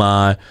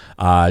 Selma,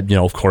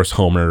 of course,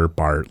 Homer,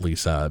 Bart,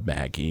 Lisa,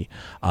 Maggie.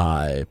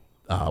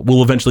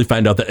 We'll eventually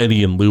find out that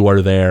Eddie and Lou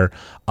are there.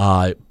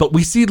 But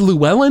we see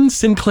Llewellyn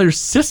Sinclair's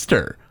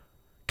sister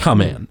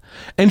come in,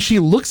 and she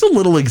looks a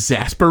little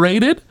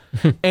exasperated.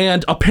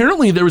 And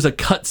apparently there was a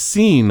cut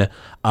scene, and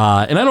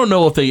I don't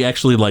know if they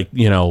actually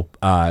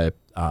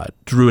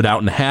drew it out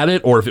and had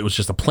it, or if it was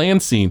just a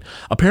planned scene.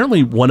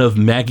 Apparently one of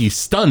Maggie's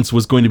stunts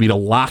was going to be to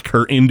lock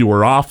her into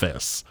her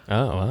office.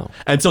 Oh, wow.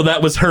 And so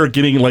that was her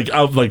getting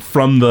out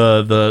from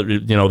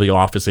the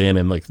office in,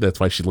 and that's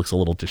why she looks a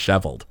little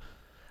disheveled.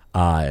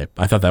 I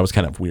thought that was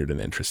kind of weird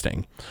and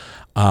interesting.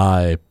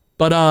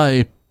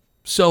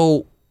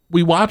 So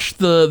we watched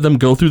them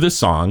go through this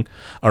song,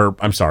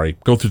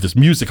 go through this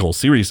musical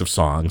series of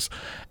songs.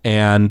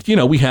 And,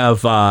 we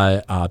have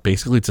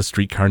basically it's a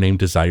Streetcar Named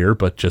Desire,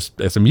 but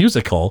just as a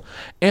musical.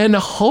 And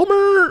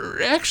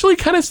Homer actually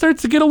kind of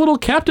starts to get a little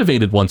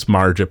captivated once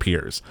Marge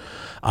appears.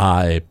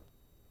 Also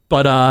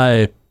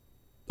as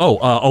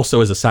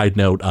a side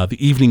note, the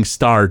Evening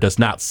Star does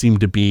not seem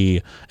to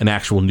be an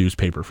actual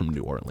newspaper from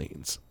New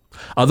Orleans.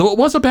 Though it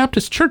was a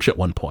Baptist church at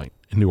one point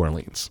in New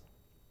Orleans.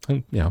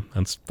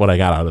 That's what I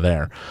got out of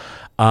there.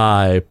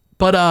 So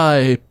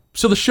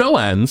the show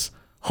ends.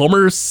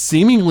 Homer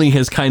seemingly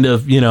has kind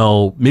of,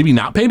 maybe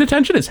not paid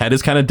attention. His head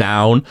is kind of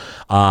down.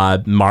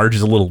 Marge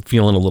is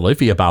feeling a little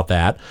iffy about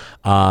that.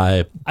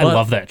 I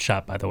love that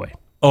shot, by the way.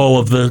 Oh,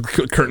 of the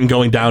curtain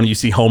going down. You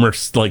see Homer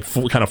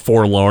kind of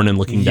forlorn and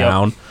looking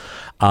down.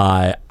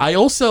 I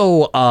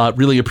also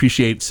really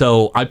appreciate,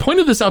 so I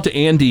pointed this out to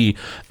Andy,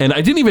 and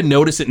I didn't even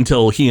notice it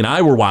until he and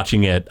I were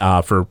watching it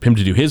for him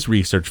to do his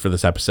research for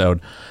this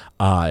episode.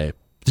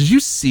 Did you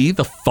see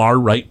the far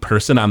right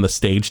person on the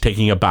stage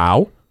taking a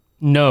bow?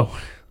 No.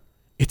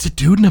 It's a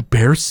dude in a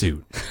bear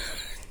suit.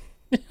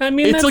 I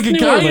mean, it's like a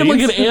guy in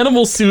an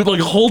animal suit,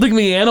 holding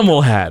the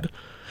animal head.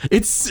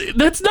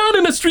 That's not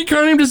in A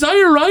Streetcar Named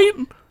Desire, right?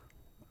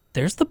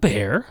 There's the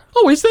bear.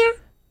 Oh, is there?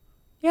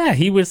 Yeah,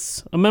 he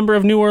was a member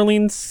of New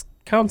Orleans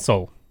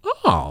Council.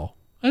 Oh,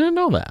 I didn't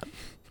know that.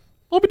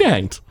 I'll be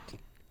danged.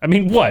 I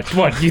mean, what?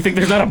 Do you think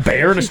there's not a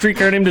bear in A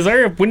Streetcar Named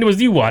Desire? When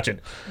was you watching?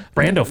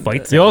 Brando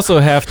fights. You also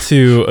have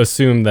to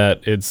assume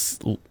that it's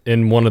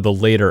in one of the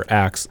later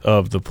acts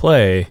of the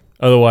play.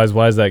 Otherwise,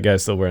 why is that guy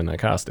still wearing that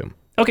costume?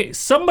 Okay,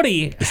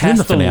 somebody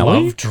has to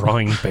love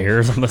drawing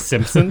bears on The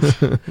Simpsons.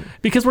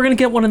 Because we're going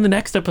to get one in the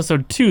next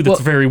episode, too,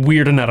 that's very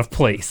weird and out of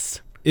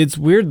place. It's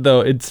weird,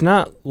 though. It's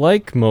not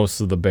like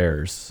most of the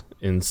bears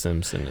in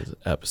Simpsons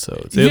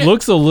episodes. It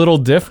looks a little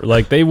different.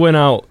 Like they went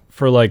out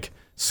for like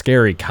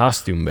scary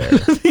costume bear.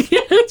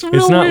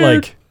 It's not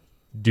weird. like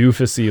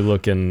doofusy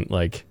looking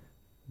like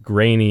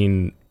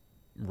graining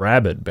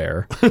rabbit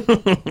bear.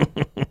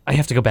 I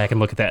have to go back and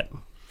look at that.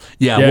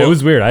 Yeah, Yeah, it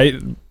was weird. I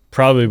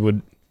probably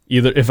would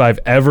either, if I've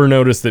ever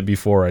noticed it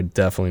before, I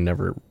definitely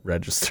never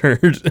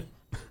registered.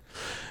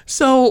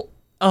 So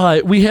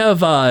we have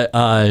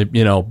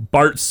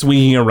Bart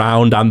swinging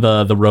around on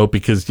the rope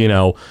because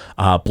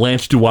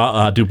Blanche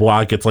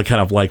Dubois gets like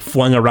kind of like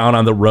flung around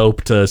on the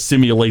rope to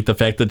simulate the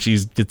fact that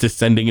she's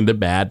descending into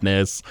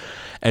madness,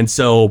 and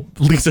so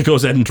Lisa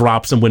goes ahead and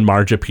drops him when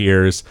Marge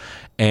appears,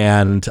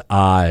 and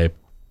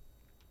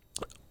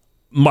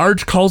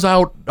Marge calls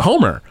out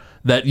Homer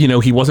that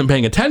he wasn't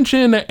paying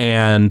attention,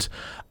 and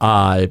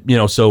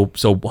so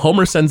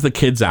Homer sends the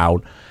kids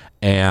out,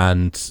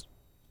 and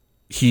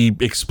he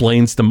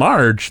explains to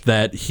Marge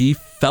that he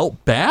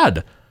felt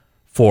bad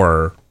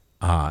for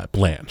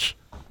Blanche.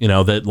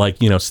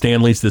 That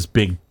Stanley's this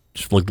big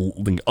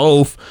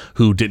oaf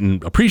who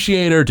didn't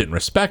appreciate her, didn't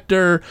respect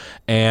her,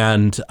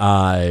 and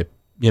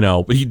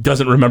he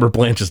doesn't remember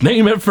Blanche's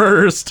name at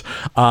first.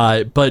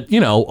 But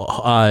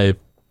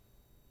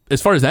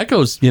as far as that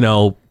goes,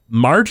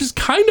 Marge is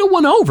kind of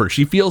won over.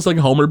 She feels like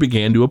Homer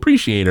began to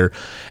appreciate her.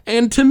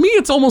 And to me,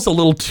 it's almost a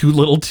little too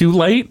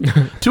late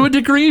to a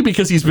degree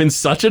because he's been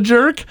such a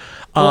jerk.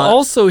 Well,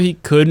 also, he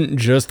couldn't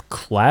just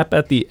clap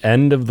at the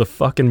end of the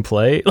fucking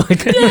play.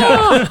 Like,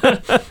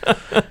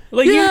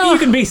 You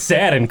can be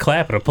sad and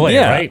clap at a play,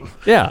 right?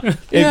 Yeah.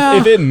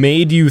 If it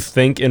made you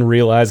think and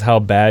realize how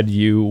bad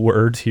you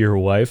were to your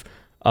wife,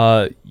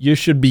 you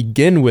should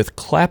begin with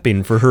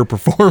clapping for her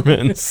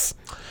performance.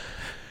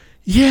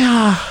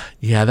 Yeah,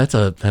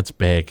 that's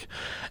big.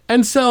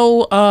 And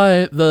so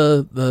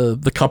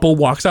the couple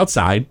walks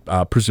outside.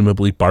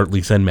 Presumably Bart,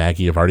 Lisa, and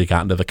Maggie have already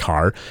gotten to the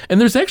car. And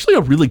there's actually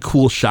a really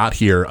cool shot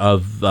here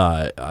of,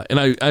 and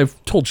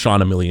I've told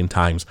Sean a million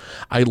times,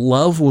 I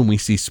love when we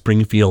see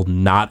Springfield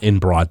not in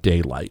broad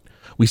daylight.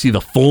 We see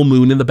the full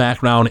moon in the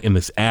background in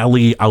this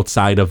alley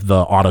outside of the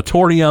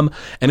auditorium.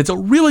 And it's a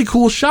really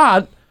cool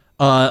shot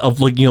of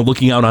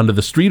looking out onto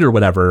the street or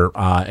whatever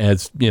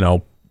as,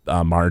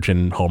 Marge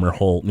and Homer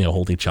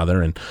hold each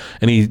other, and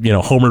he,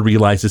 Homer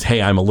realizes,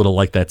 hey, I'm a little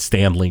like that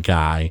Stanley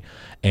guy,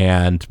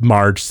 and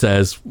Marge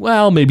says,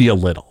 well, maybe a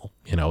little,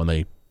 and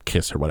they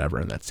kiss or whatever,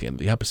 and that's the end of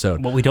the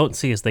episode. What we don't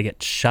see is they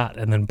get shot,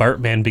 and then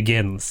Bartman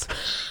begins.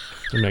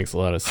 It makes a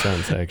lot of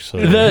sense,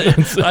 actually.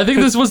 I think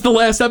this was the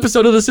last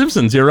episode of The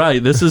Simpsons. You're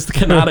right. This is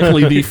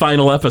canonically the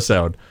final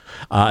episode,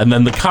 and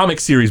then the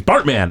comic series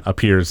Bartman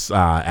appears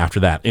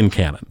after that in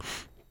canon.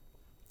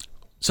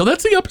 So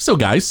that's the episode,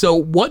 guys. So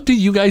what do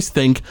you guys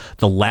think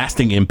the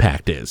lasting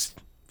impact is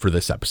for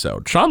this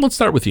episode? Sean, let's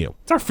start with you.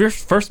 It's our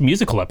first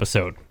musical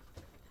episode.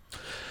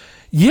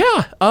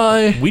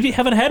 Yeah. We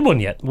haven't had one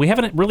yet. We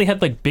haven't really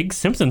had like big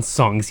Simpsons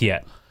songs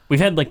yet.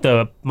 We've had like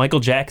the Michael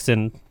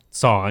Jackson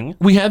song.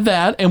 We had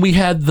that, and we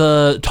had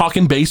the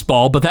Talkin'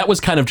 Baseball, but that was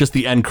kind of just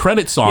the end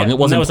credit song. Yeah, it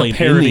wasn't that was played a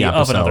parody in the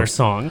episode. of another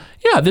song.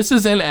 Yeah, this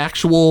is an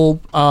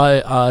actual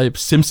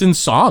Simpsons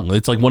song.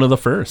 It's like one of the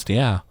first,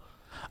 yeah.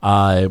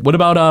 What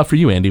about for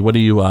you, Andy? What do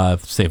you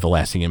say the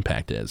lasting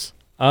impact is?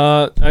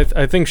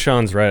 I think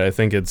Sean's right. I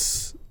think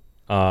it's,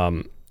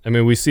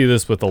 we see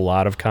this with a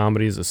lot of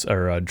comedies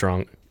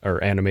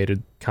or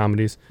animated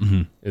comedies,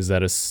 is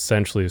that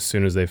essentially as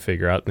soon as they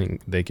figure out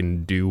they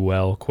can do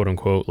well, quote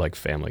unquote, like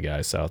Family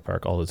Guy, South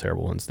Park, all the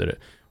terrible ones did it,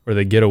 where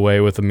they get away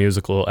with a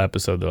musical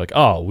episode, they're like,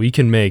 oh, we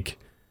can make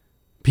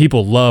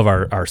people love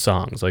our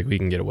songs, like we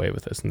can get away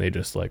with this, and they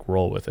just like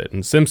roll with it.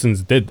 And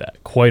Simpsons did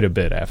that quite a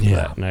bit after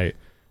that, and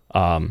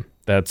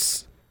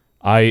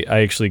I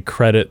actually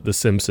credit The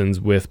Simpsons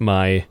with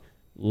my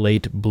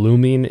late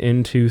blooming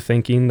into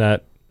thinking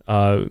that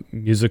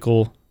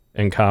musical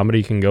and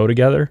comedy can go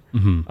together.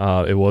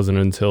 It wasn't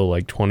until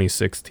like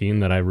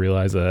 2016 that I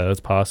realized that that's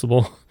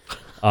possible.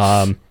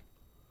 So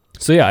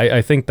yeah,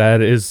 I think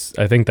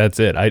that's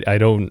it. I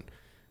don't.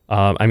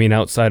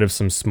 Outside of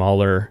some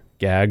smaller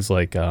gags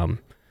like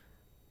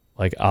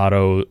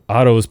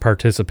Otto's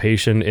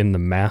participation in the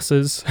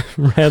masses,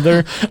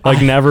 rather,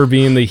 like never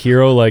being the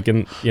hero, like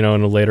in a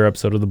later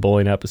episode of the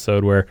bowling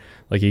episode where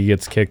like he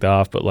gets kicked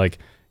off, but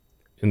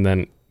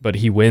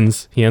he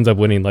wins. He ends up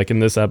winning. Like in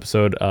this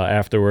episode,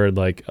 afterward,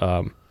 like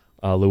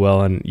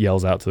Llewellyn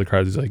yells out to the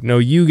crowd. He's like, "No,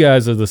 you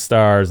guys are the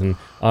stars," and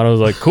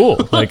Otto's like, "Cool."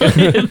 Like that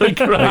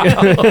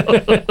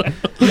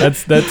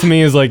to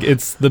me is like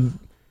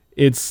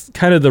it's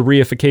kind of the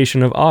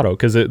reification of Otto,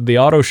 because the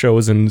Otto show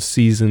was in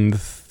season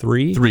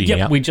 3.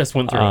 Yep, we just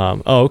went through.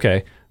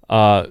 Okay.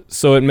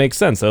 So it makes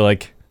sense that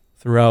like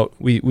throughout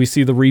we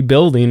see the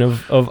rebuilding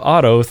of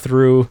Otto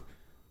through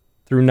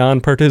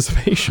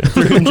non-participation,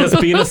 through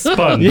just being a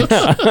sponge.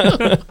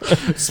 Yeah.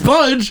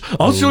 Sponge.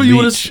 I'll show you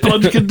what a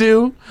sponge can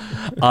do.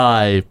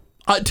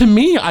 To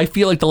me, I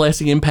feel like the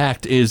lasting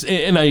impact is,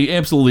 and I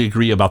absolutely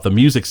agree about the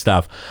music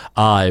stuff.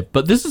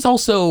 But this is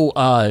also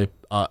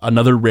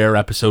another rare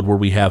episode where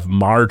we have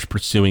Marge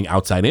pursuing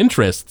outside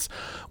interests,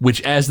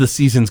 which as the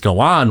seasons go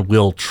on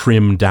will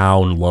trim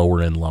down lower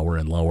and lower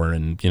and lower,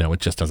 and it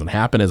just doesn't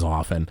happen as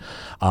often.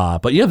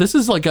 But yeah, this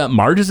is like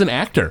Marge is an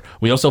actor.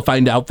 We also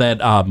find out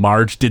that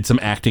Marge did some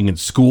acting in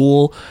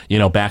school,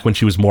 back when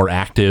she was more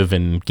active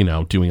and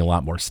doing a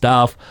lot more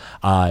stuff.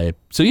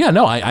 So yeah,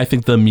 no, I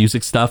think the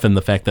music stuff and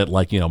the fact that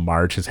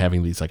Marge is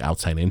having these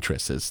outside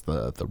interests is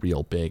the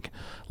real big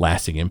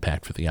lasting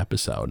impact for the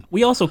episode.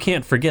 We also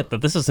can't forget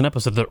that this is an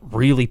episode that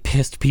really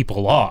pissed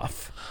people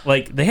off.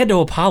 They had to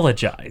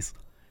apologize.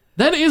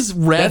 That is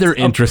rather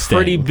interesting. A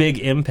pretty big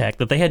impact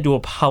that they had to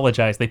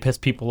apologize. They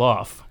pissed people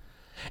off.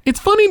 It's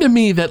funny to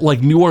me that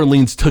New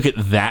Orleans took it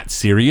that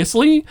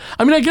seriously.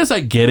 I mean, I guess I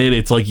get it.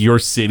 It's your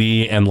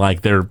city and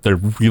they're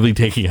really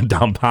taking a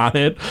dump on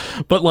it.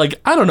 But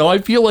I don't know. I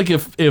feel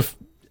if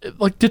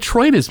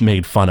Detroit is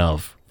made fun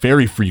of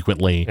very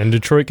frequently. And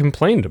Detroit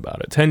complained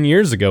about it 10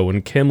 years ago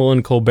when Kimmel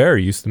and Colbert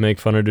used to make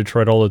fun of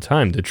Detroit all the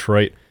time.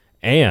 Detroit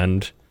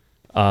and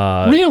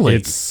really?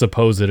 its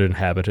supposed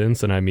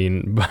inhabitants,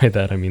 and by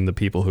that I mean the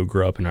people who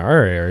grew up in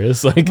our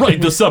areas,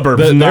 right, the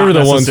suburbs. They were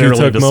the ones who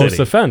took most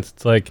offense.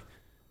 It's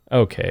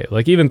okay,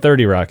 even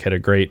 30 Rock had a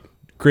great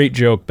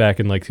joke back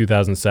in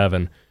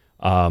 2007.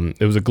 It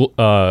was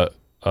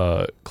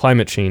a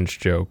climate change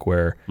joke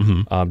where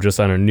just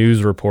on a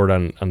news report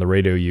on the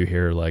radio you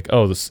hear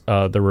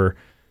there were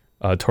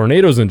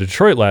tornadoes in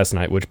Detroit last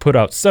night, which put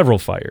out several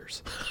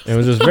fires. And it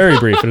was just very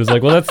brief. It was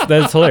well,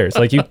 that's hilarious.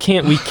 We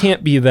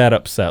can't be that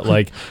upset.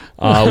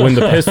 When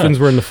the Pistons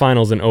were in the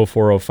finals in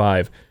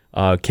 04-05,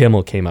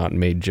 Kimmel came out and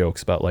made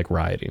jokes about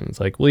rioting.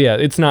 It's well, yeah,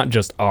 it's not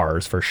just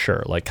ours for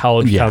sure.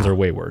 College towns are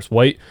way worse.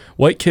 White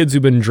kids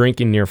who've been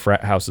drinking near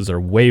frat houses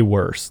are way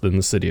worse than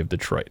the city of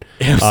Detroit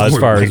as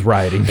far as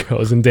rioting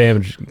goes and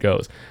damage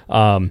goes.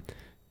 So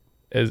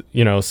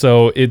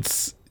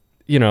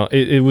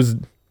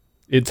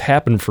it's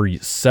happened for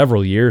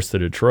several years to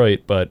Detroit,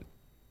 but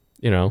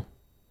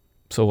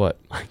so what?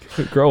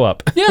 Grow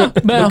up. Yeah,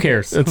 who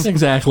cares?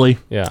 Exactly.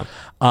 Yeah.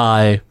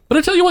 But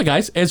I tell you what,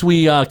 guys, as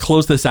we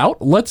close this out,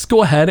 let's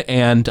go ahead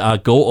and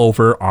go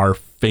over our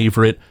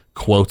favorite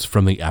quotes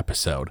from the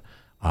episode.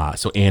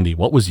 So Andy,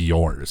 what was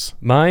yours?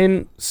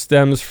 Mine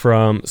stems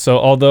from,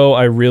 although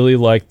I really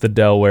liked the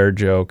Delaware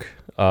joke,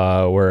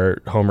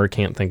 where Homer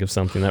can't think of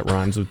something that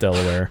rhymes with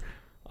Delaware,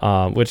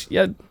 which,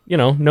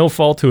 no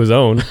fault to his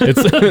own.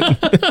 It's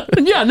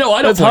yeah, no,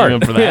 I don't blame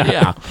him for that.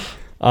 Yeah.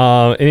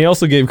 And he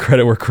also gave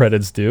credit where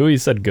credit's due. He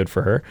said good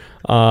for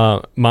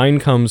her.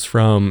 Mine comes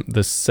from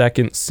the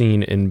second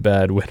scene in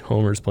bed when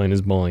Homer's playing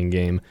his bowling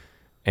game.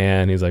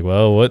 And he's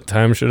well, what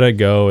time should I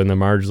go? And then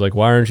Marge is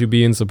why aren't you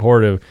being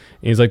supportive?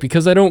 And he's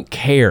because I don't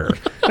care.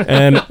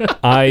 And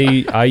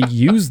I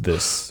use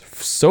this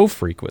so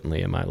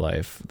frequently in my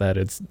life that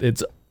it's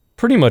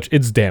pretty much,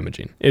 it's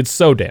damaging. It's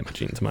so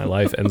damaging to my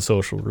life and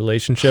social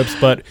relationships,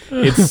 but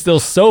it's still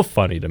so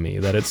funny to me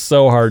that it's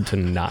so hard to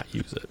not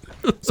use it.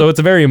 So it's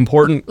a very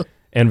important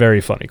and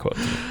very funny quote.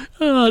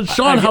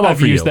 Sean, how about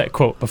I've used that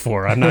quote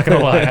before. I'm not going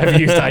to lie.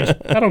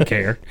 I don't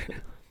care.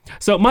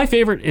 So my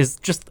favorite is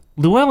just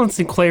Llewellyn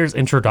Sinclair's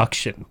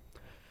introduction.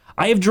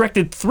 I have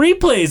directed 3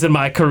 plays in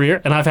my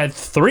career, and I've had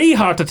 3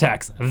 heart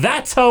attacks.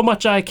 That's how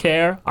much I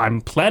care.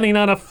 I'm planning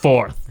on a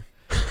 4th.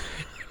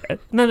 And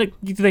then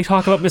they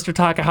talk about Mr.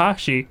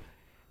 Takahashi,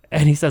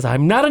 and he says,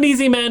 I'm not an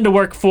easy man to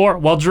work for.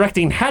 While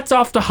directing Hats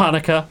Off to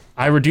Hanukkah,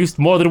 I reduced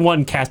more than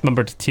one cast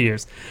member to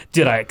tears.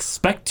 Did I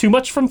expect too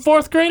much from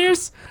 4th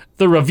graders?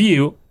 The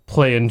review,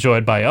 play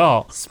enjoyed by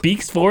all,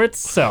 speaks for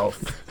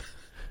itself.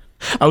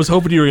 I was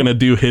hoping you were going to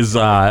do his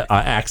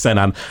accent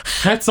on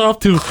Hats Off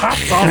to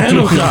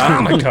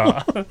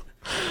Hanukkah.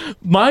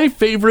 My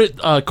favorite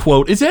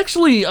quote is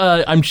actually,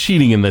 I'm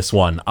cheating in this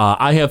one.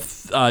 I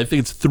have, I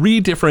think it's 3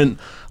 different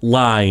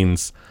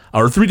lines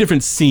or 3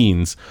 different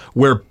scenes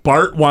where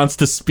Bart wants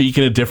to speak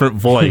in a different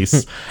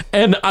voice.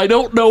 And I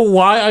don't know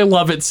why I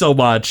love it so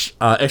much.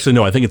 Actually,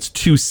 no, I think it's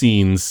 2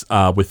 scenes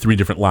with 3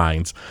 different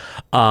lines.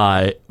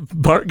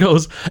 Bart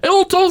goes,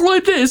 "It'll talk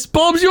like this.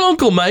 Bob's your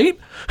uncle, mate.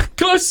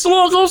 Can I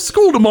slog off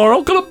school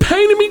tomorrow? Got a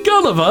pain in me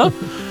Gulliver.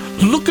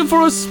 Looking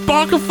for a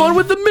spark of fun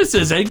with the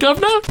missus, eh,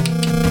 governor?"